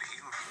 And he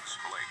leaves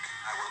Blake.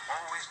 I will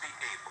always be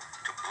able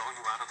to blow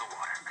you out of the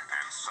water.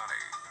 And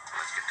Sonny.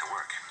 Let's get to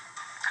work.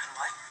 On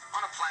what?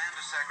 On a plan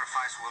to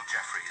sacrifice Will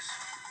Jeffries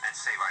and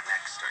save our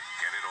necks. To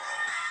get it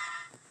all.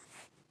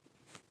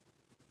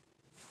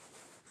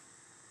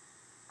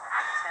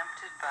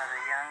 Tempted by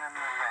the young and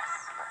the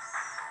restless.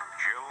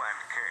 Jill and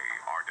Kay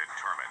are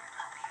determined.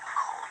 It'll be a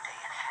cold day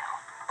in hell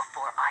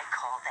before I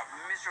call that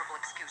miserable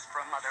excuse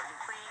for a mother.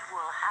 We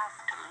will have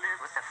to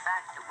live with the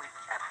fact that we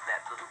kept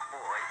that little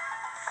boy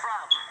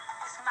from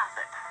his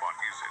mother. But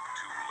is it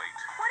too late?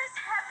 What is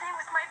happening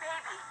with my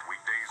baby?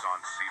 Weekdays on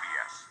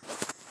CBS.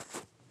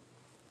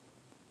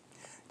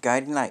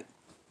 Guiding Light.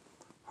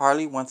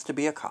 Harley wants to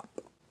be a cop.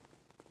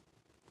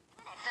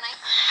 Then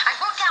I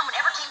wrote down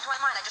whatever came to my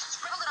mind. I just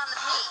scribbled it on the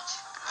page.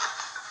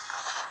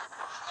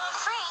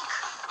 Frank,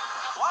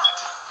 What?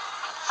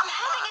 I'm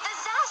having a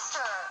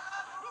disaster.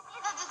 This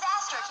is a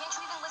disaster. Can't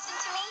you even listen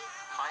to me?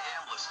 I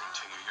am listening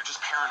to you. You're just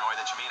paranoid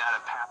that you may not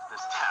have passed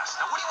this test.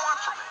 Now, what do you want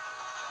from me?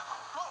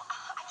 Well,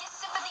 I guess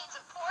sympathy and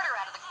support are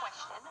out of the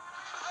question.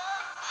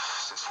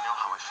 Sis, you know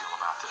how I feel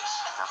about this.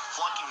 Now,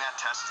 flunking that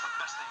test is the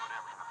best thing that would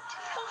ever happen to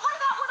you. Well, what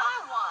about what I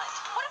want?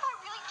 What if I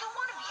really do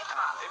want to be a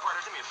cop? Hey,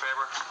 partner, do me a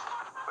favor.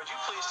 Would you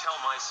please tell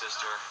my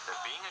sister that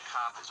being a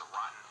cop is a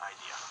rotten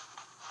idea?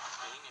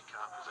 Being a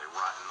cop is a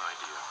rotten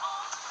idea.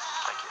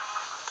 Thank you.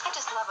 I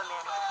just love a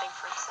man who can think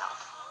for himself.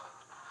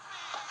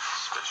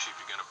 Especially if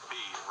you're gonna be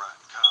a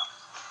rotten cop.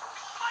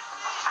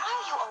 Why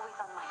are you always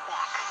on my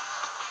back?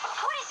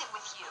 What is it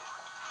with you?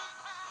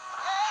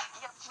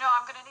 Yes, you know,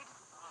 I'm gonna need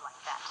to like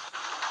that.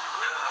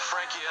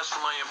 Frankie asked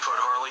for my input,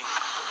 Harley.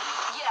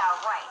 Yeah,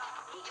 right.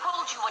 He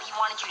told you what he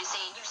wanted you to say,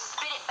 and you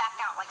spit it back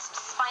out like some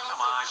spineless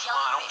Come on, don't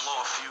jellyfish.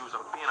 blow a fuse.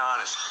 I'm being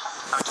honest.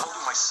 I told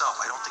you myself,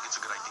 I don't think it's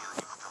a good idea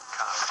that you become a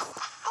cop.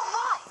 But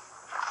why?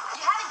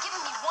 You haven't given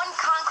me one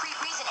concrete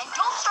reason, and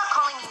don't start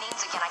calling me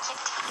names again. I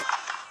can't take it.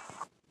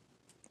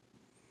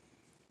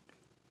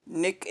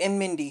 Nick and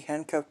Mindy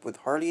handcuffed with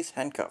Harley's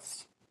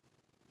handcuffs.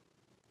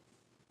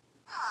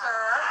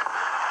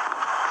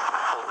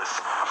 Hold this.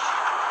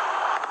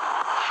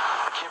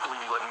 I can't believe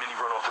you let Minnie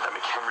run off with that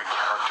McHenry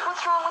character.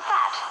 What's wrong with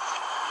that?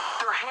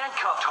 They're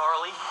handcuffed,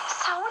 Harley.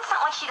 So it's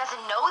not like she doesn't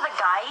know the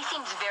guy. He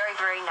seems very,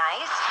 very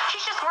nice.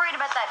 She's just worried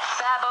about that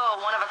Babo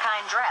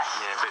one-of-a-kind dress.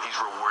 Yeah, I bet he's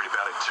real worried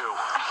about it, too.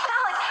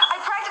 Alex,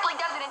 I practically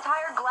dumped an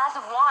entire glass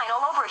of wine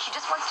all over her. She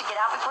just wants to get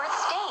out before it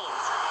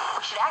stains.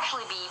 Which should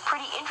actually be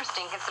pretty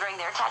interesting considering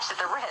they're attached at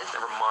the wrist.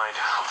 Never mind.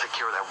 I'll take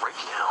care of that right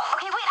now.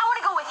 Okay, wait, I want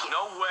to go with you.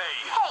 No way.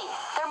 Hey,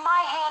 they're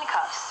my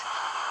handcuffs.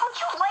 Won't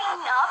you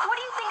lighten up? What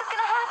do you think is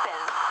going to happen?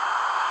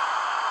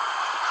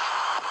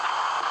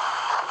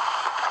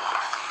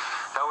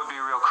 That would be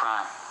a real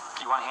crime.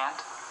 You want a hand?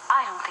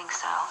 I don't think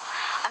so.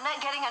 I'm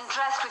not getting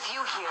undressed with you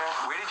here.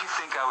 Where did you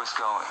think I was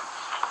going?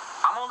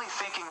 I'm only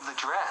thinking of the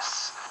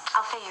dress.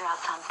 I'll figure out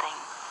something.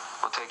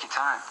 We'll take your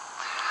time.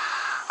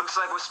 Looks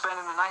like we're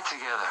spending the night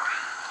together.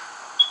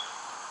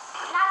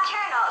 Not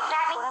nocturnal.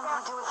 That What I'm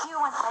gonna do with you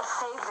once I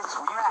save this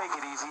Will you crap. take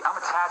it easy? I'm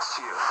attached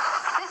to you.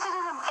 This is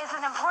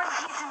an important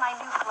piece in my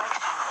new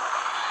collection.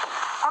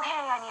 Okay,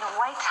 I need a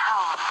white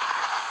towel.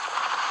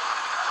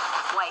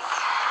 White.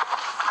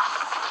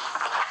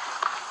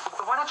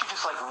 Why don't you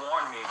just,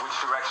 warn me which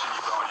direction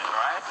you're going in,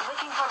 right?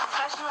 Looking for a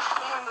professional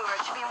stain remover.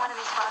 It should be in one of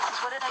these boxes.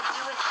 What did I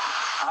do with it?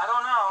 I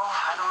don't know.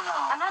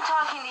 I'm not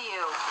talking to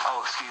you.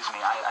 Oh, excuse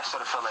me. I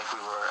sort of felt like we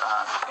were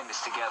in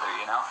this together,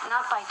 you know?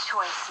 Not by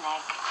choice,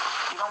 Nick.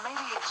 You know, maybe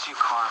it's your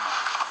karma.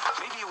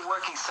 Maybe you're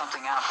working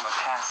something out from a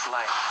past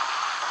life.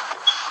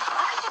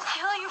 I could just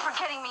kill you for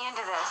getting me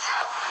into this.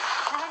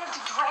 And then I'd have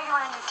to drag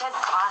around your dead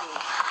body.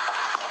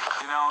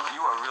 You know,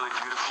 you are really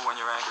beautiful when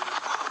you're angry.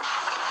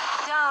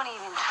 Don't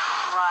even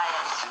try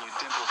it. And your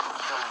dimples are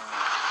killing me.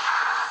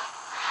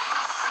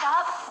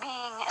 Stop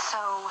being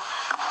so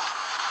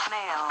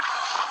male.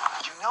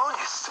 You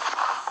noticed?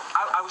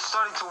 I was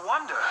starting to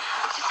wonder.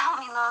 Just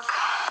help me look.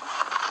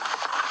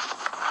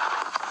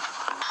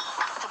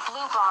 The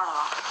blue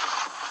bottle.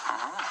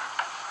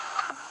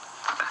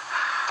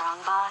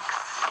 Wrong box.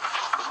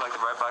 Looks like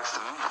the right box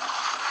to me.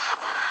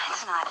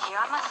 It's not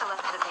here. I must have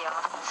left it at the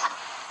office.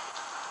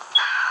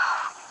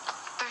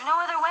 There's no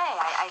other way.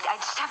 I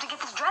just have to get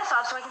this dress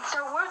off so I can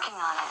start working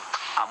on it.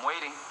 I'm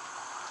waiting.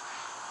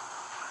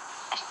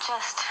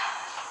 Just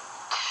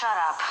shut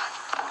up.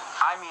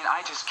 I mean, I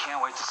just can't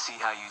wait to see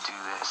how you do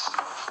this.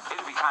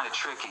 It'll be kind of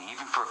tricky,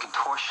 even for a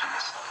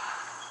contortionist.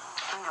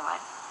 You know what?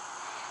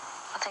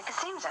 I'll take the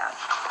seams out.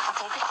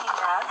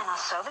 And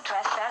I'll sew the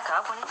dress back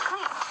up when it's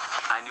clean.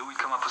 I knew we'd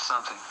come up with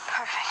something.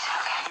 Perfect.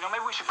 Okay. You know,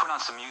 maybe we should put on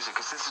some music,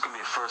 because this is going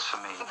to be a first for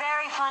me.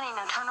 Very funny.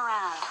 Now turn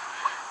around.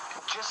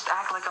 Just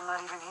act like I'm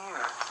not even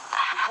here.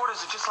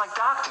 Reporters are just like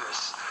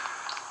doctors.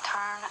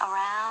 Turn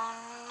around.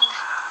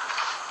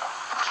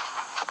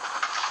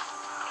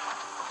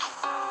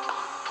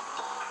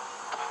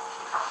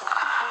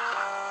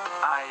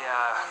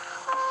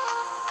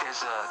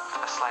 There's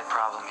a slight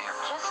problem here.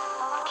 Just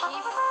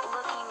keep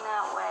looking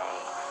that way.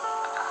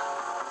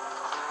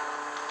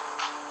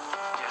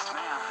 Yes,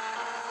 ma'am.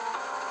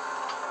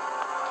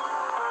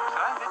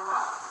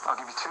 I'll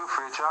give you 2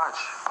 free of charge.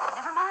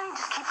 Never mind.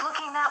 Just keep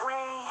looking that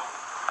way.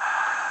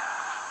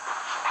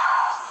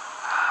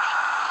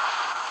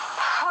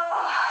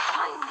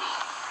 Finally.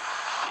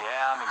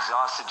 Yeah, I'm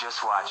exhausted.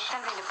 Just watch.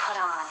 Something to put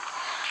on.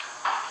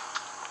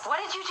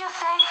 What did you just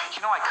say?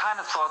 You know, I kind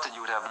of thought that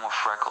you would have more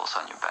freckles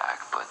on your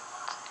back, but...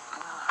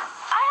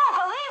 I don't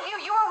believe you.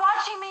 You were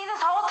watching me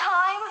this whole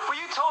time. Well,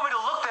 you told me to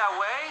look that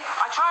way.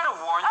 I tried to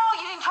warn you. Oh,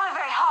 you didn't try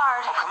very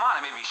hard. Oh, come on.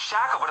 I may be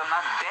shackled, but I'm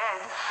not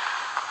dead.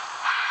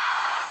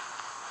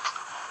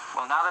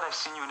 Well, now that I've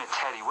seen you in a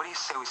teddy, what do you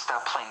say we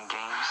stop playing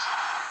games?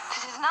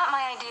 This is not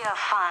my idea of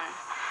fun.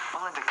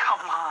 Melinda,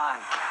 come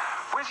on.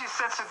 Where's your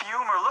sense of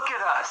humor? Look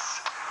at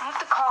us. I have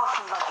to call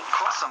somebody.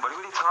 Call somebody?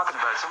 What are you talking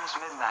about? It's almost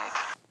midnight.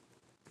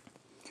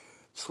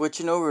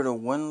 Switching over to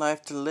One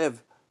Life to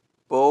Live,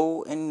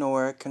 Bo and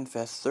Nora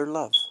confess their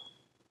love.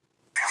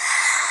 Did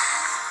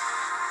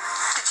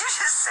you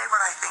just say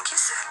what I think you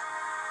said?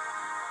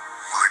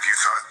 Well, if you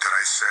thought that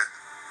I said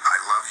I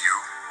love you,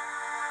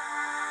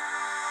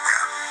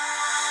 yeah.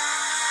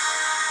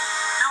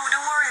 No,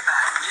 don't worry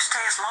about it. You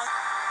stay as long.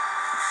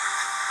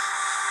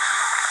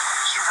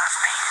 You love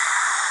me.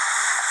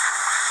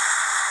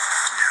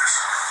 Yes.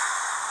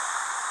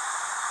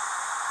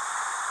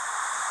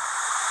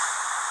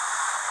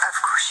 Of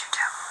course you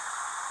do.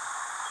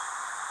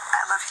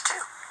 I love you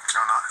too. No,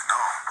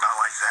 not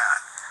like that.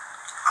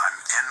 I'm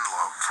in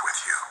love with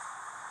you.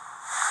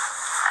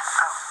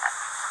 Oh.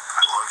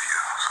 I love you,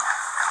 so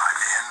I'm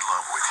in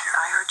love with you.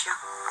 I heard you.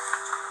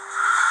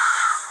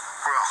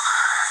 Well,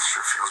 it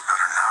sure feels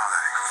better now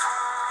that I'm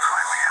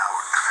finally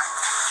out.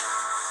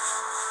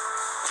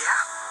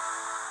 Yeah?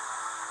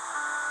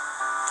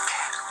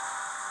 Okay.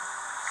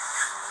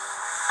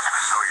 I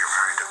know you're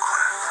married to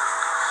Clint,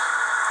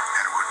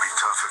 and it would be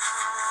tough if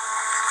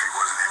he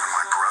wasn't even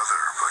my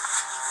brother, but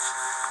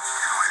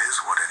you know, it is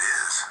what it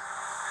is.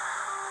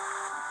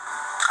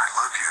 I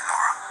love you,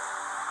 Nora.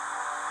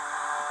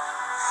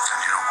 And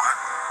you know what?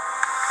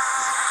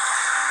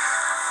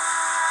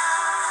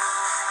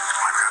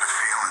 I've got a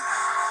feeling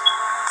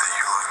that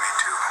you love me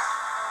too.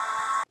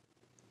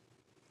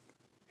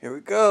 Here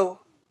we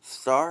go.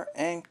 Star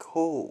and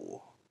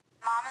Cole.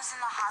 Mom is in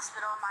the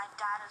hospital. My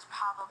dad is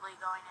probably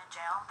going to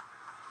jail.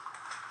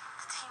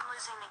 The team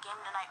losing the game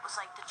tonight was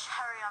like the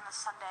cherry on the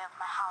sundae of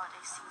my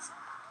holiday season.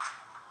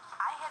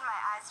 I hid my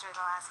eyes during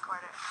the last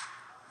quarter.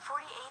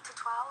 48-12.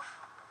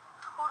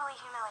 Totally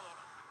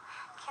humiliating.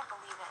 Can't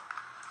believe it.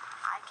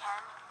 I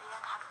can. They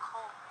didn't have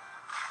Cole.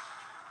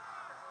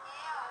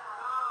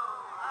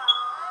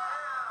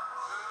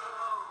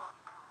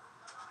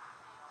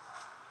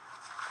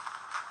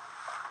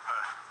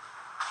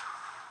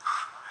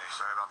 Hey,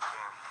 sorry about the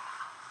game.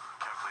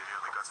 Can't believe you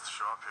had the guts to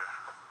show up here.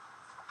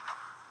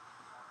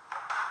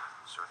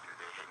 So do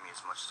they hate me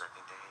as much as I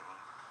think they hate me?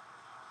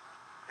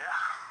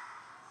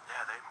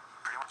 Yeah, they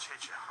pretty much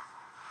hate you.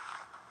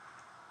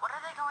 What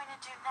are they going to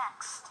do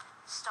next?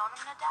 Stone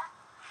him to death?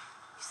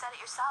 You said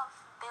it yourself.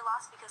 They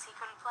lost because he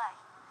couldn't play.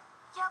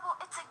 Yeah, well,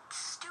 it's a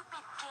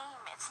stupid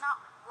game. It's not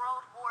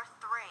World War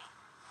III.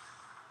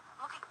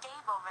 Look at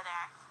Gabe over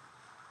there.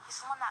 He's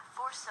the one that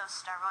forced those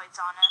steroids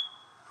on him.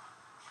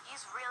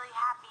 He's really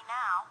happy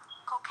now.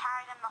 Cole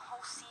carried him the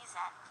whole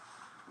season.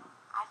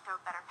 I throw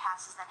better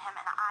passes than him,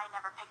 and I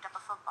never picked up a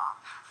football.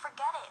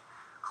 Forget it.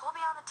 Cole will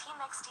be on the team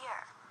next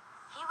year.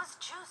 He was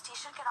juiced. He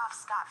should get off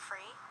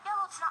scot-free. Yeah,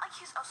 well, it's not like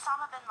he's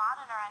Osama bin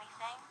Laden or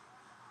anything.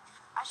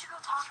 I should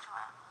go talk to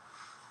him.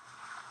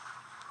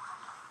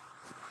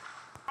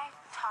 Can I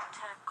talk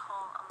to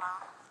Cole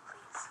alone,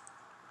 please?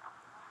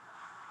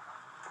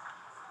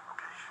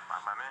 Okay,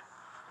 mind my man.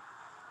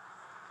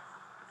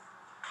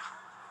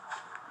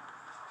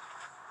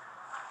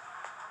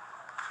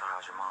 So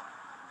how's your mom?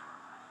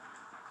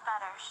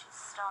 Better. She's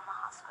still in the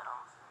hospital.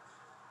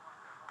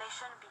 They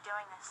shouldn't be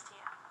doing this to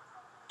you.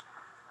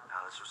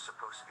 Now, this was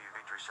supposed to be a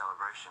victory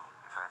celebration.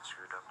 If I had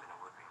screwed up, then it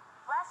would be.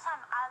 Last time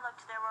I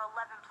looked, there were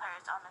 11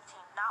 players on the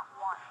team, not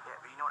one. Yeah,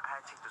 but you know what?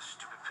 I had to take those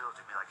stupid pills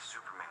to be like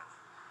Superman.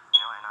 You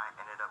know, and I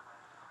ended up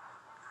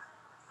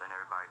letting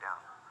everybody down.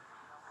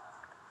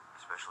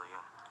 Especially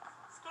you.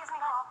 Excuse me,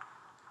 Cole.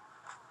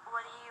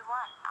 What do you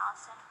want,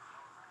 Allison?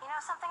 You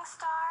know something,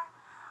 Star?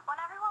 When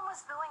everyone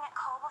was booing at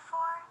Cole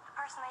before, the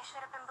person they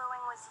should have been booing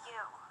was you.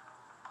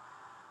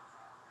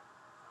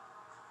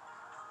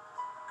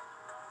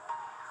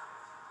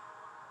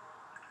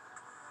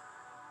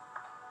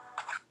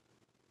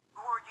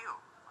 Who are you?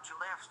 Would you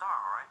laugh, Star,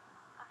 alright?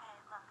 Okay,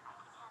 look, I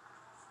can't.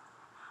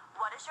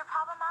 What is your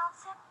problem,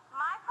 Allison?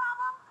 My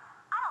problem?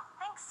 I don't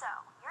think so.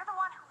 You're the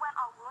one who went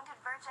all wounded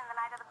virgin the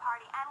night of the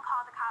party and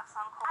called the cops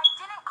on Cole. I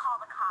didn't call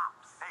the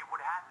cops. Hey,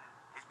 what happened?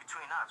 It's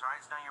between us,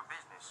 alright? It's none of your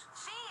business.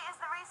 She is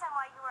the reason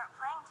why you weren't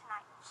playing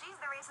tonight. She's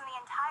the reason the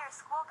entire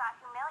school got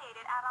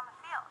humiliated out on the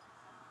field.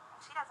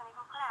 She doesn't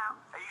even put out.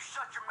 Hey, you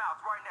shut your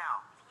mouth right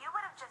now. If you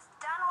would have just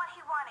done what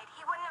he wanted,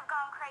 he wouldn't have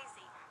gone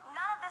crazy.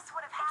 None of this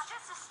would have happened. It's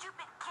just a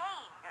stupid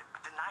game. Yeah,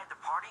 the night at the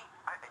party,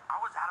 I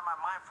was out of my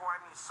mind before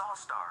I even saw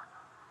Star.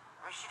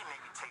 I mean, she didn't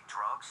make me take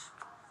drugs.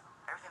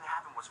 Everything that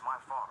happened was my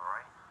fault,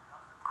 alright?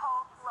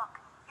 Cole, look,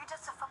 you're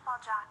just a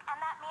football jock, and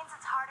that means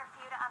it's harder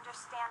for you to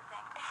understand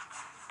things.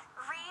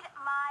 Read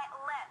my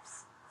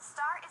lips.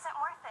 Star isn't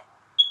worth it.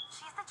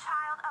 She's the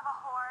child of a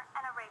whore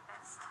and a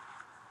rapist.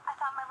 I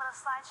thought my little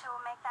slideshow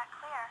would make that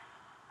clear.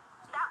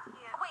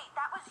 Wait,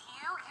 that was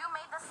you? You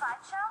made the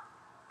slideshow?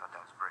 Thought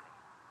that was Brittany.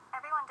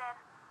 Everyone did.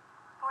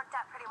 It worked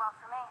out pretty well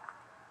for me.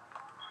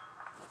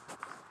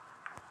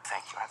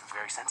 Thank you. I have a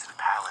very sensitive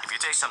palate. If you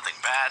taste something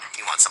bad,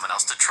 you want someone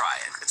else to try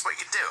it. It's what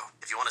you do.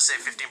 If you want to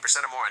save 15%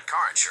 or more on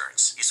car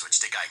insurance, you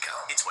switch to Geico.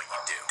 It's what you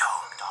do.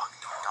 Dog.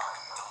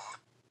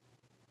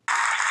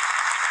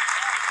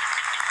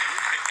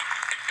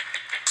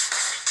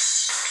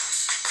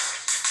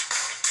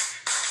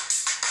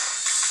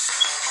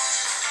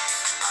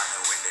 I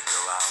know when to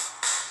go out.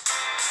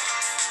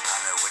 I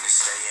know when to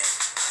stay in.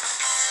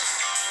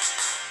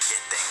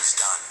 Get things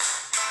done.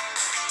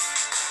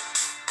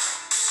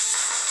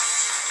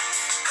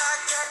 I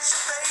got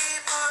your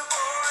paper,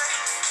 boy,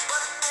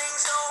 but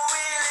things don't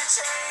really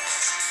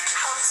change.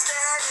 I'm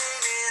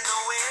standing in the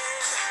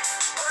wind,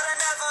 but I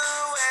never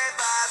wave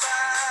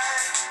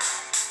bye-bye.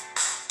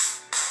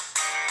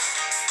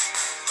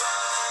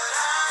 But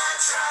I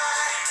try.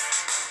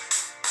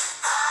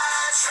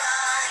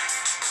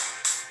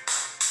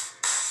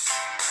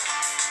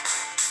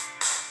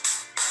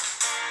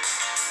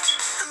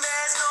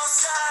 There's no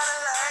sign of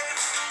life,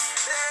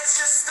 there's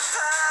just a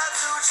path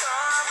to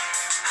charm.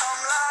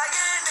 I'm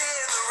lying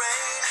in the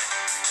rain,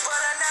 but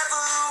I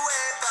never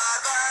wave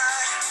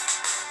bye-bye.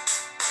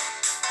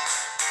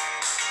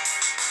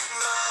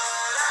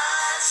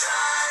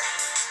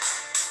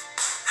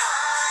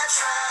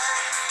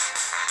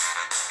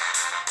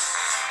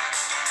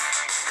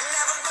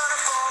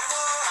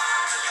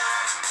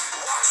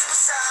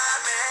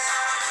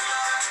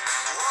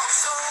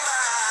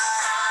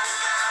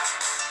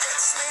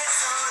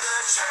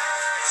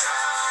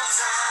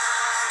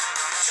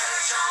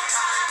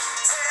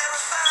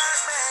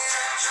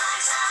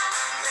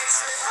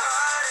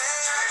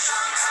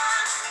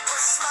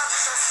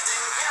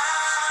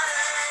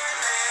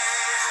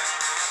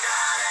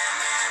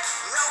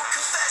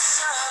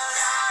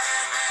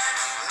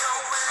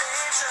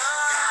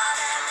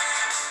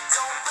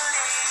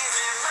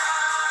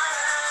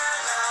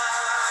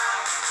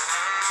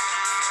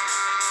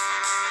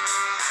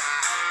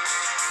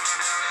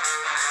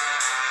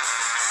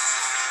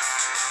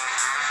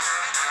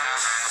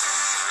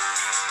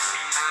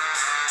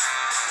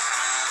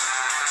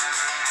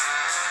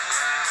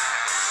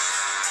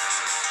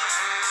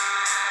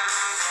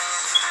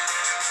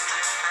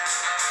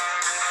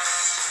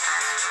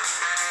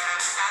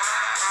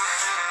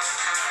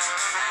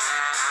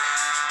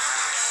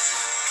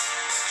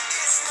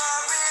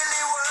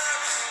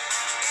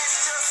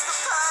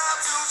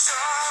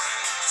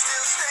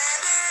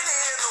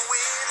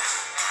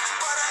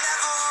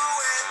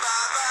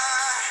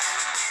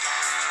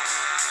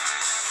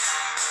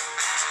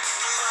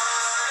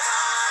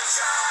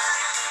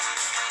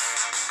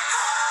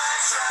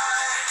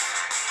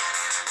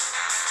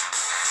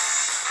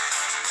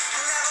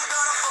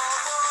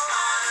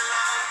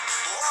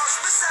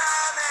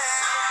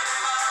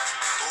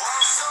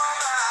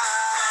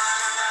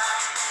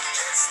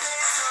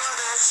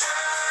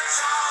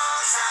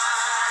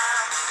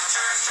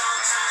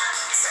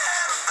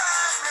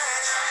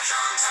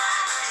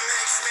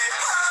 makes me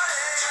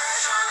party.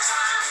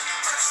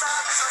 Puts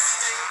our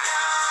trust in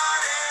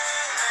God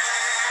and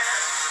man.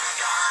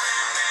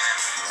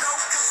 No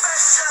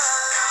confession,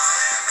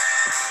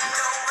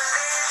 no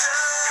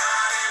religion.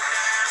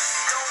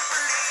 Don't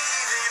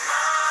believe in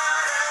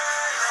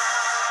modern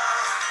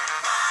love.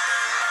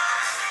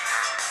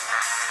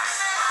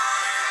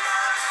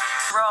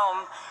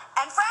 Rome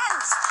and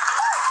friends.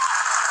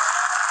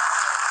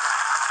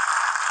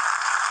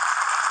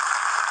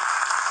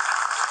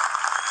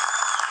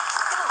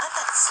 You're gonna let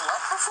that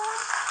slut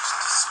perform? It's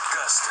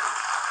disgusting.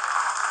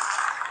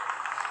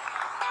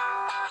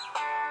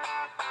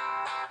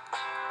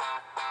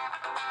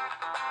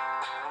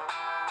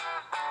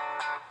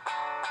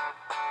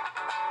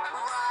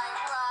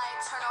 Right,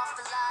 turn off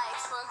the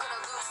lights. We're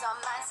gonna lose our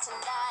minds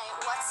tonight.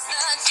 What's the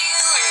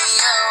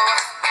dealio?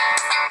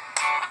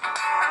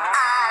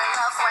 I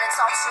love when it's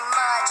all too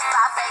much.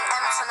 5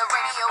 a.m. turn the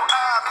radio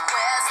up.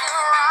 Where's the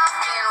rock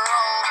and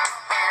roll?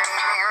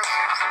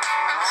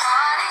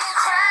 Party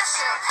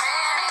crasher,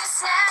 penny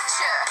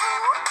snatcher.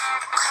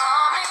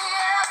 Call me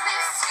up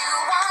if you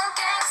want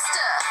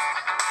gangster.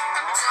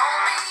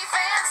 Don't be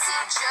fancy,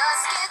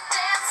 just get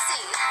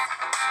dancy.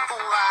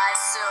 Why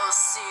so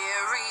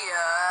serious?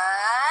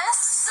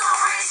 So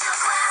raise your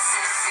glass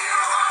if you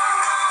are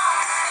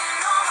wrong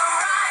in all the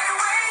right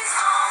ways.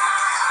 All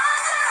my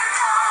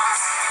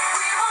underdogs,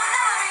 we will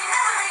never be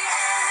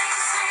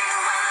anything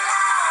but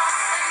loud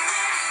and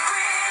nitty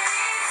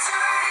gritty,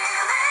 dirty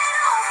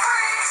little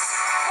freaks.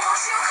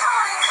 Won't you come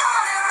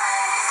on and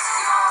raise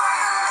your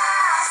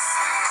glass?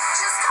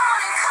 Just come on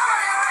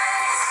and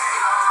raise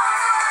your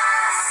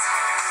glass.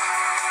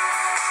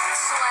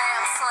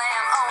 Slam,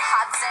 slam, oh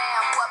hot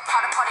damn. What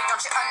part of party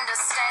don't you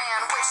understand?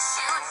 Wish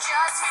you'd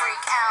just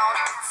freak out.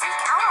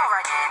 Freak out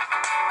already.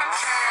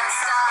 Can't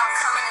stop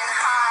coming in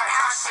hot.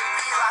 I should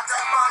be locked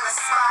up on the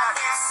spot.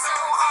 It's so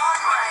on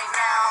right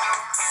now.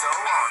 So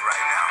on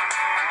right now.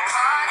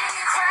 Party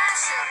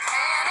crasher,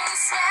 penny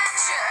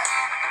snatcher.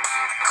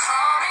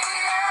 Call me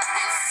up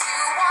if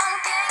you want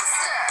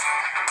gangster.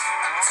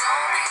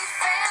 Don't be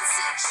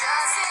fancy,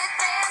 just get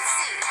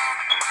fancy.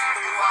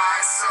 Why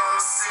so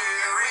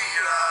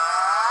serious?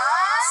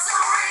 So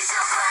raise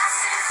your glass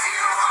if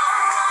you are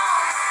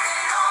wrong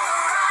in all the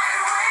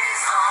right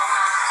ways. All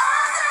my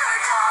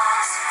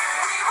underdogs,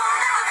 we will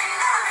never be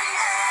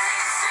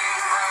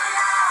anything but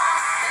loud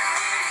and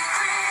nitty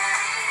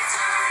gritty,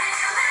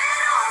 dirty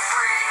little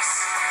freaks.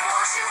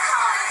 Won't you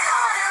come on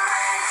and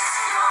raise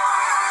your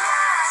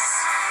glass?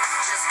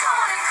 Just come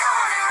on and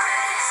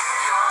raise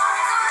your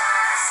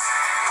glass.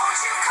 Won't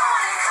you come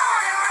on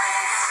and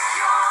raise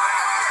your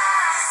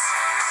glass?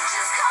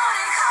 Just come on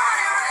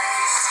and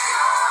raise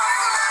your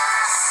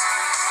glass.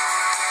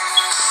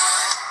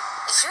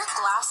 If your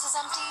glass is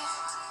empty,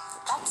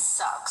 that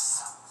sucks.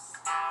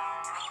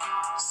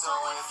 So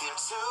if you're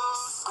too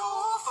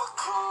school for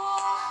cool,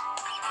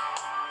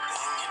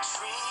 then you're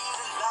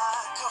treated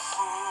like a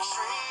fool.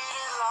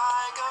 Treated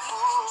like a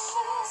fool.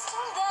 Choose to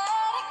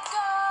let it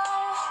go.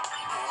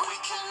 We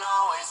can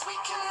always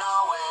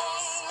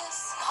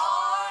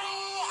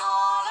party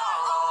on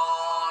our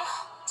own.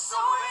 So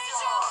raise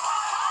your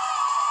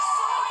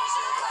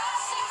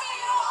glass if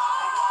you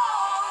are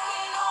wrong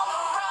in all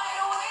the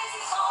right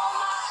ways. All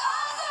my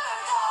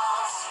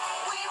underdogs,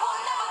 we will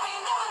never be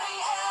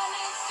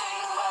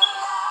anything but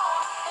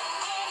loud and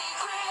nitty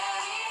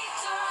gritty,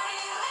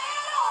 dirty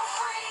little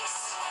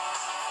freaks.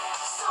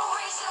 So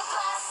raise your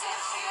glass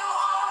if you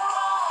are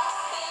wrong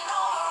in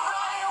all the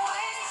right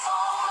ways.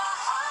 All my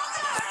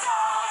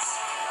underdogs,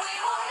 we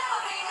will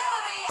never be.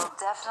 We'll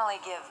definitely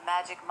give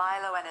Magic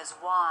Milo and his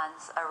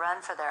wands a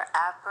run for their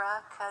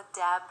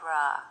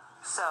abracadabra.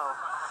 So,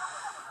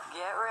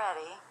 get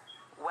ready.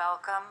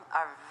 Welcome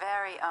our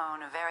very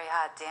own, very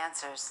hot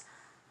dancers,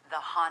 the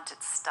Haunted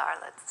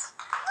Starlets.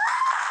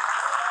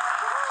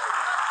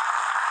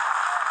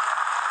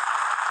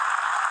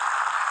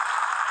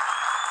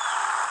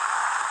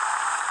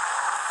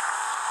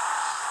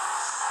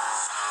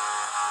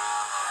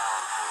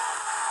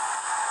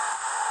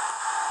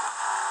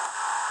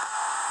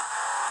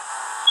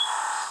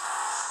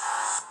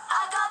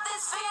 I got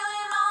this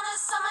feeling on a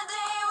summer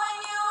day when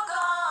you were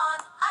gone.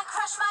 I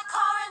crashed my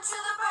car into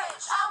the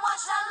bridge. I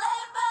watched that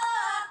lead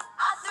burn.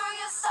 I threw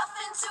your stuff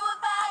into a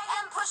bag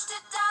and pushed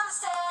it down the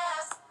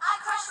stairs. I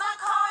crashed my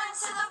car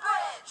into the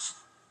bridge.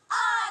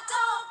 I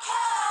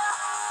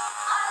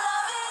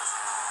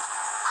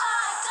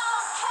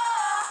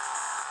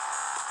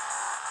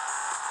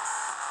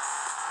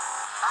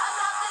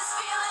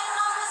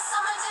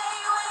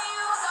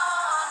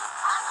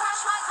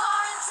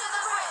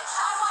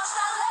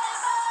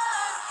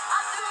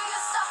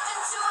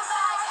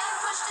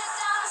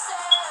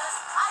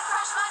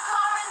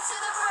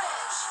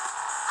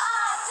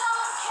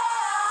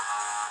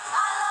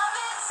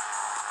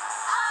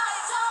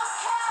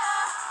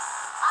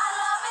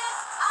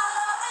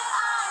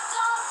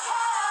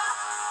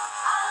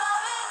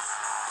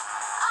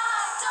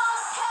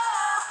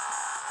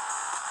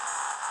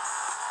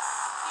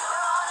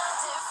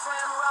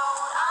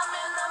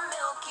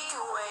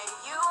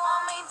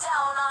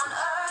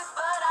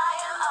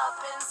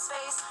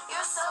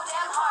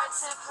hard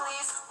to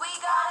please. We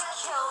gotta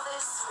kill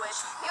this switch.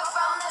 You're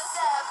from the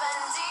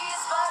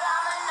 70s, but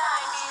I'm a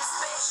 90s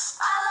bitch.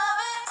 I love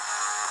it.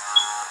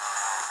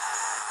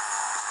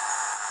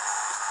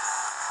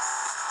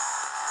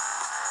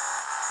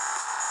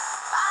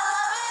 I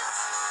love it.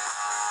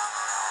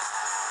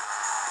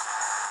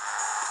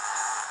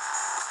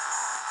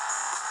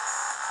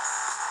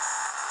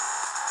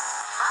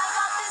 I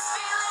got this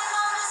feeling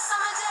on this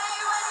summer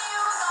day when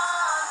you were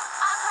gone.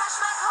 I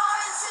crashed my car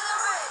into the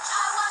bridge.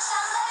 I watched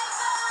LA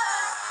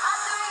burn. I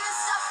threw your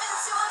stuff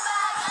into a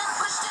bag and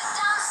pushed it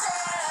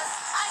downstairs.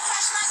 I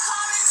crashed my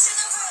car into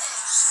the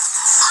bridge.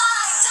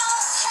 I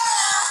don't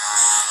care.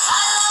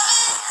 I love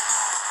it.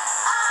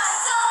 I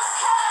don't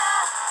care.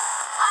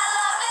 I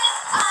love it.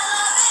 I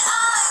love it.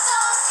 I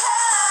don't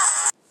care.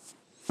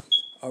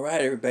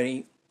 Alright,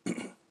 everybody.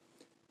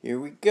 Here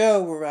we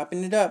go. We're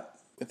wrapping it up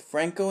with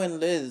Franco and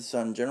Liz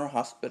on General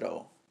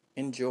Hospital.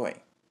 Enjoy.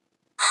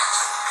 God,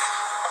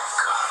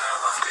 I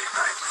love date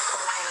night.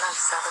 I love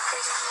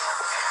celebrating you.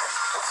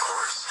 Of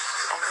course.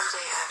 Every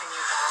day having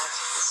you back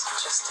is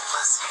just a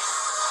blessing.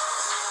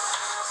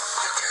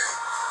 Okay.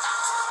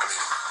 I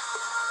mean,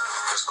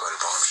 it was quite a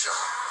bombshell.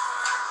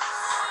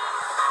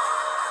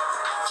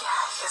 Yeah,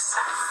 I guess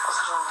I'm a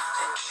little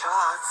in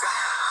shock.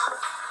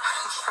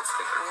 I can't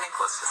believe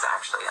Nicholas is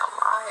actually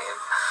alive.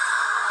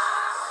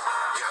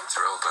 Yeah, I'm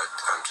thrilled.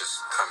 I'm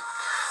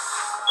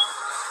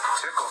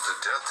tickled to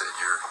death that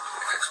your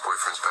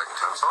ex-boyfriend's back in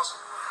town. It's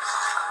awesome.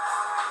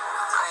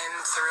 I am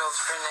thrilled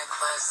for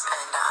Nicholas,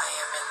 and I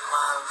am in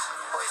love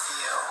with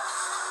you.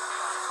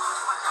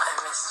 I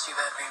missed you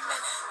every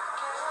minute.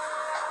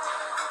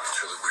 It's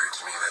really weird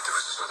to me that there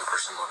was this other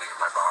person living in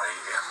my body,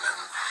 and then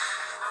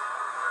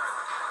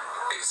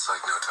it's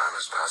like no time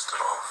has passed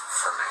at all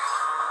for me.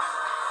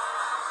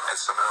 And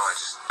somehow I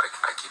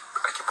keep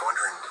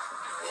wondering,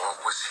 what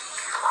was he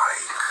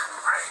like,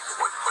 right?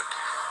 What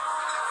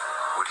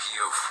would he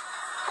have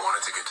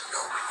wanted to get to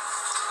know me?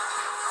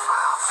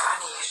 Well,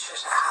 funny you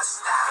should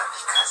ask that,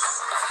 because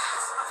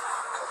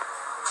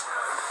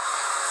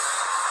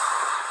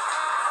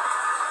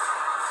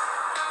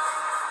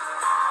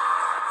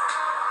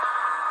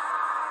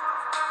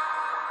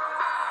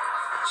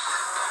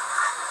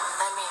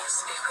let me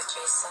speak with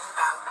Jason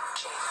about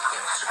Jake.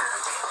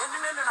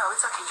 No,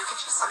 it's okay. You can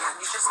just stay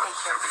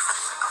here. Okay.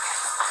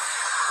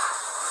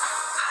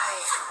 Hi.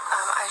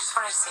 I just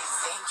wanted to say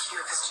thank you,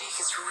 because Jake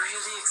is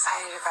really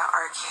excited about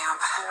our camp.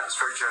 Yeah, it's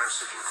very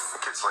generous of you. The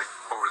kid's like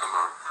over the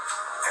moon.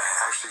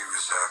 Yeah, actually, it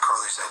was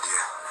Carly's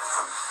idea.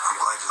 I'm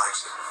glad he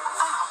likes it.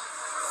 Oh.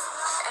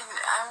 And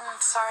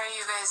I'm sorry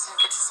you guys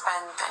didn't get to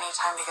spend any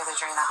time together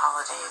during the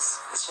holidays.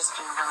 It's just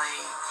been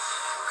really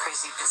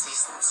crazy busy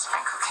since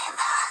Franco came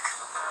back.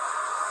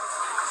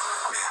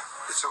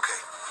 Yeah, it's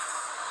okay.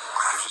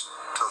 I just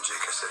told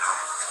Jake I said hi.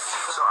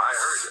 So I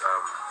heard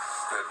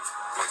that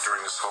like,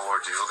 during this whole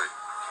ordeal that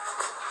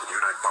you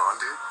and I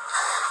bonded.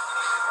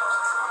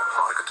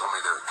 Monica told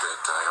me that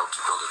I helped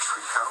you build a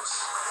tree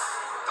house.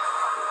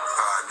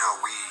 No,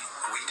 we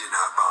did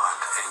not bond,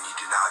 and you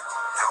did not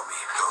help me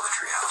build a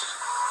tree house.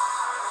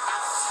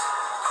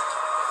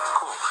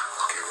 Cool.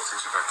 Okay, well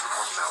things are back to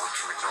normal now. We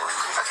can ignore me.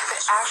 Okay, but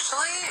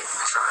actually,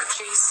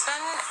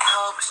 Jason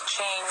helped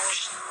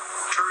change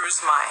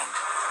Drew's mind.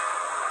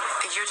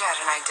 Your dad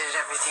and I did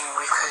everything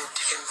we could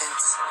to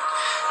convince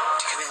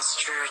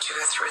Drew to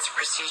go through with the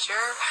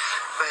procedure,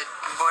 but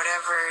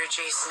whatever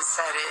Jason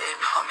said, it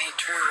made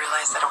Drew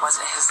realize that it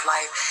wasn't his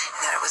life,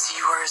 and that it was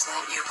yours, and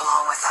that you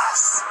belong with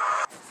us.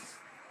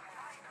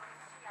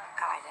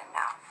 Oh, I didn't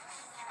know.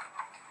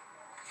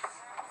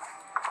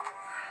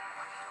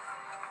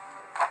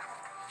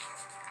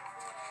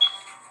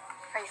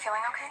 Are you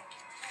feeling okay?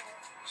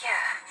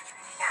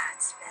 Yeah,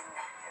 it's been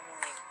a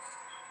really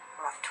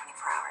rough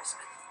 24 hours,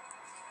 but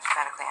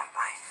medically I'm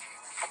fine.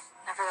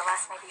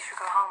 Nevertheless, maybe you should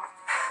go home.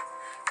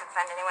 Couldn't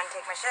find anyone to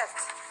take my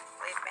shift.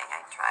 Believe me, I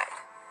tried.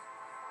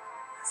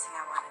 Last thing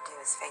I want to do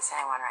is face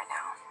anyone right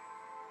now.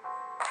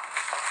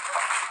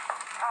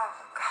 Oh,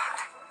 God.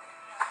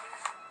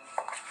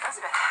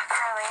 Elizabeth.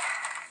 Carly.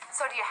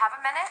 So do you have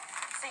a minute?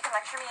 So you can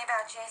lecture me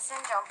about Jason?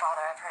 Don't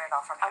bother, I've heard it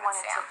all from him. I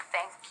wanted Sam. to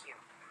thank you.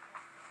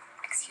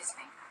 Excuse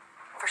me?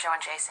 For showing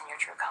Jason your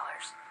true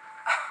colors.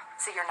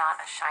 So you're not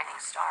a shining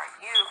star.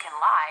 You can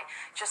lie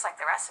just like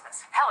the rest of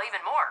us. Hell,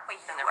 even more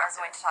than the rest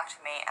of going us. to talk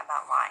to me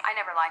about lying. I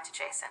never lied to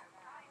Jason.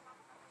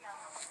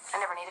 I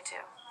never needed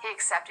to. He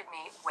accepted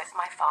me with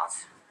my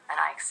faults, and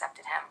I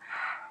accepted him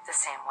the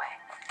same way.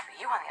 But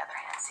you, on the other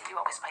hand, see, you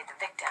always played the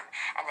victim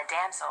and the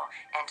damsel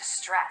in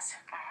distress.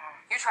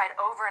 You tried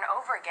over and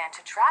over again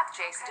to trap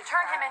Jason, to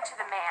turn him into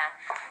the man,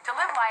 to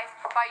live life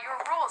by your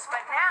rules.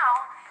 But now,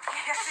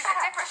 this is a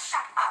different...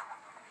 Shut up.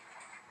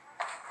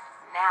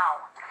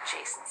 Now,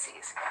 Jason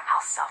sees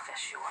how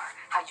selfish you are,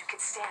 how you could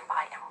stand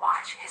by and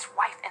watch his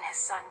wife and his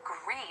son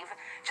grieve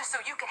just so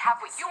you could have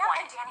what you Sam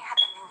wanted. and Danny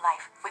had a new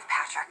life with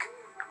Patrick.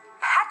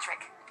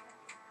 Patrick?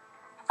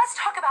 Let's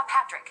talk about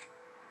Patrick.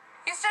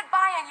 You stood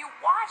by and you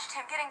watched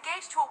him get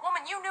engaged to a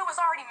woman you knew was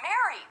already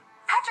married.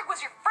 Patrick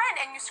was your friend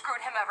and you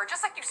screwed him over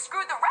just like you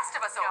screwed the rest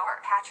of us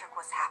over. Patrick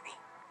was happy.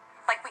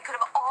 Like we could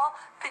have all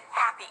been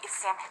happy if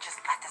Sam had just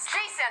let us.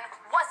 Jason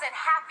wasn't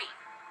happy.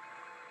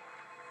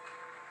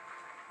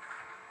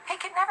 He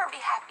could never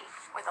be happy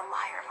with a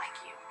liar like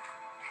you.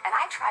 And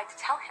I tried to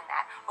tell him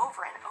that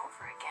over and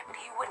over again, but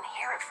he wouldn't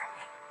hear it from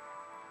me.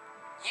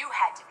 You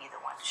had to be the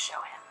one to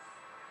show him.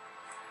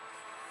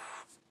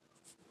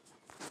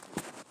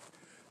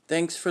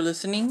 Thanks for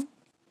listening,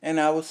 and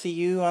I will see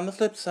you on the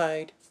flip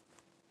side.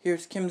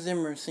 Here's Kim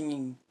Zimmer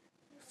singing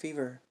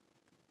Fever.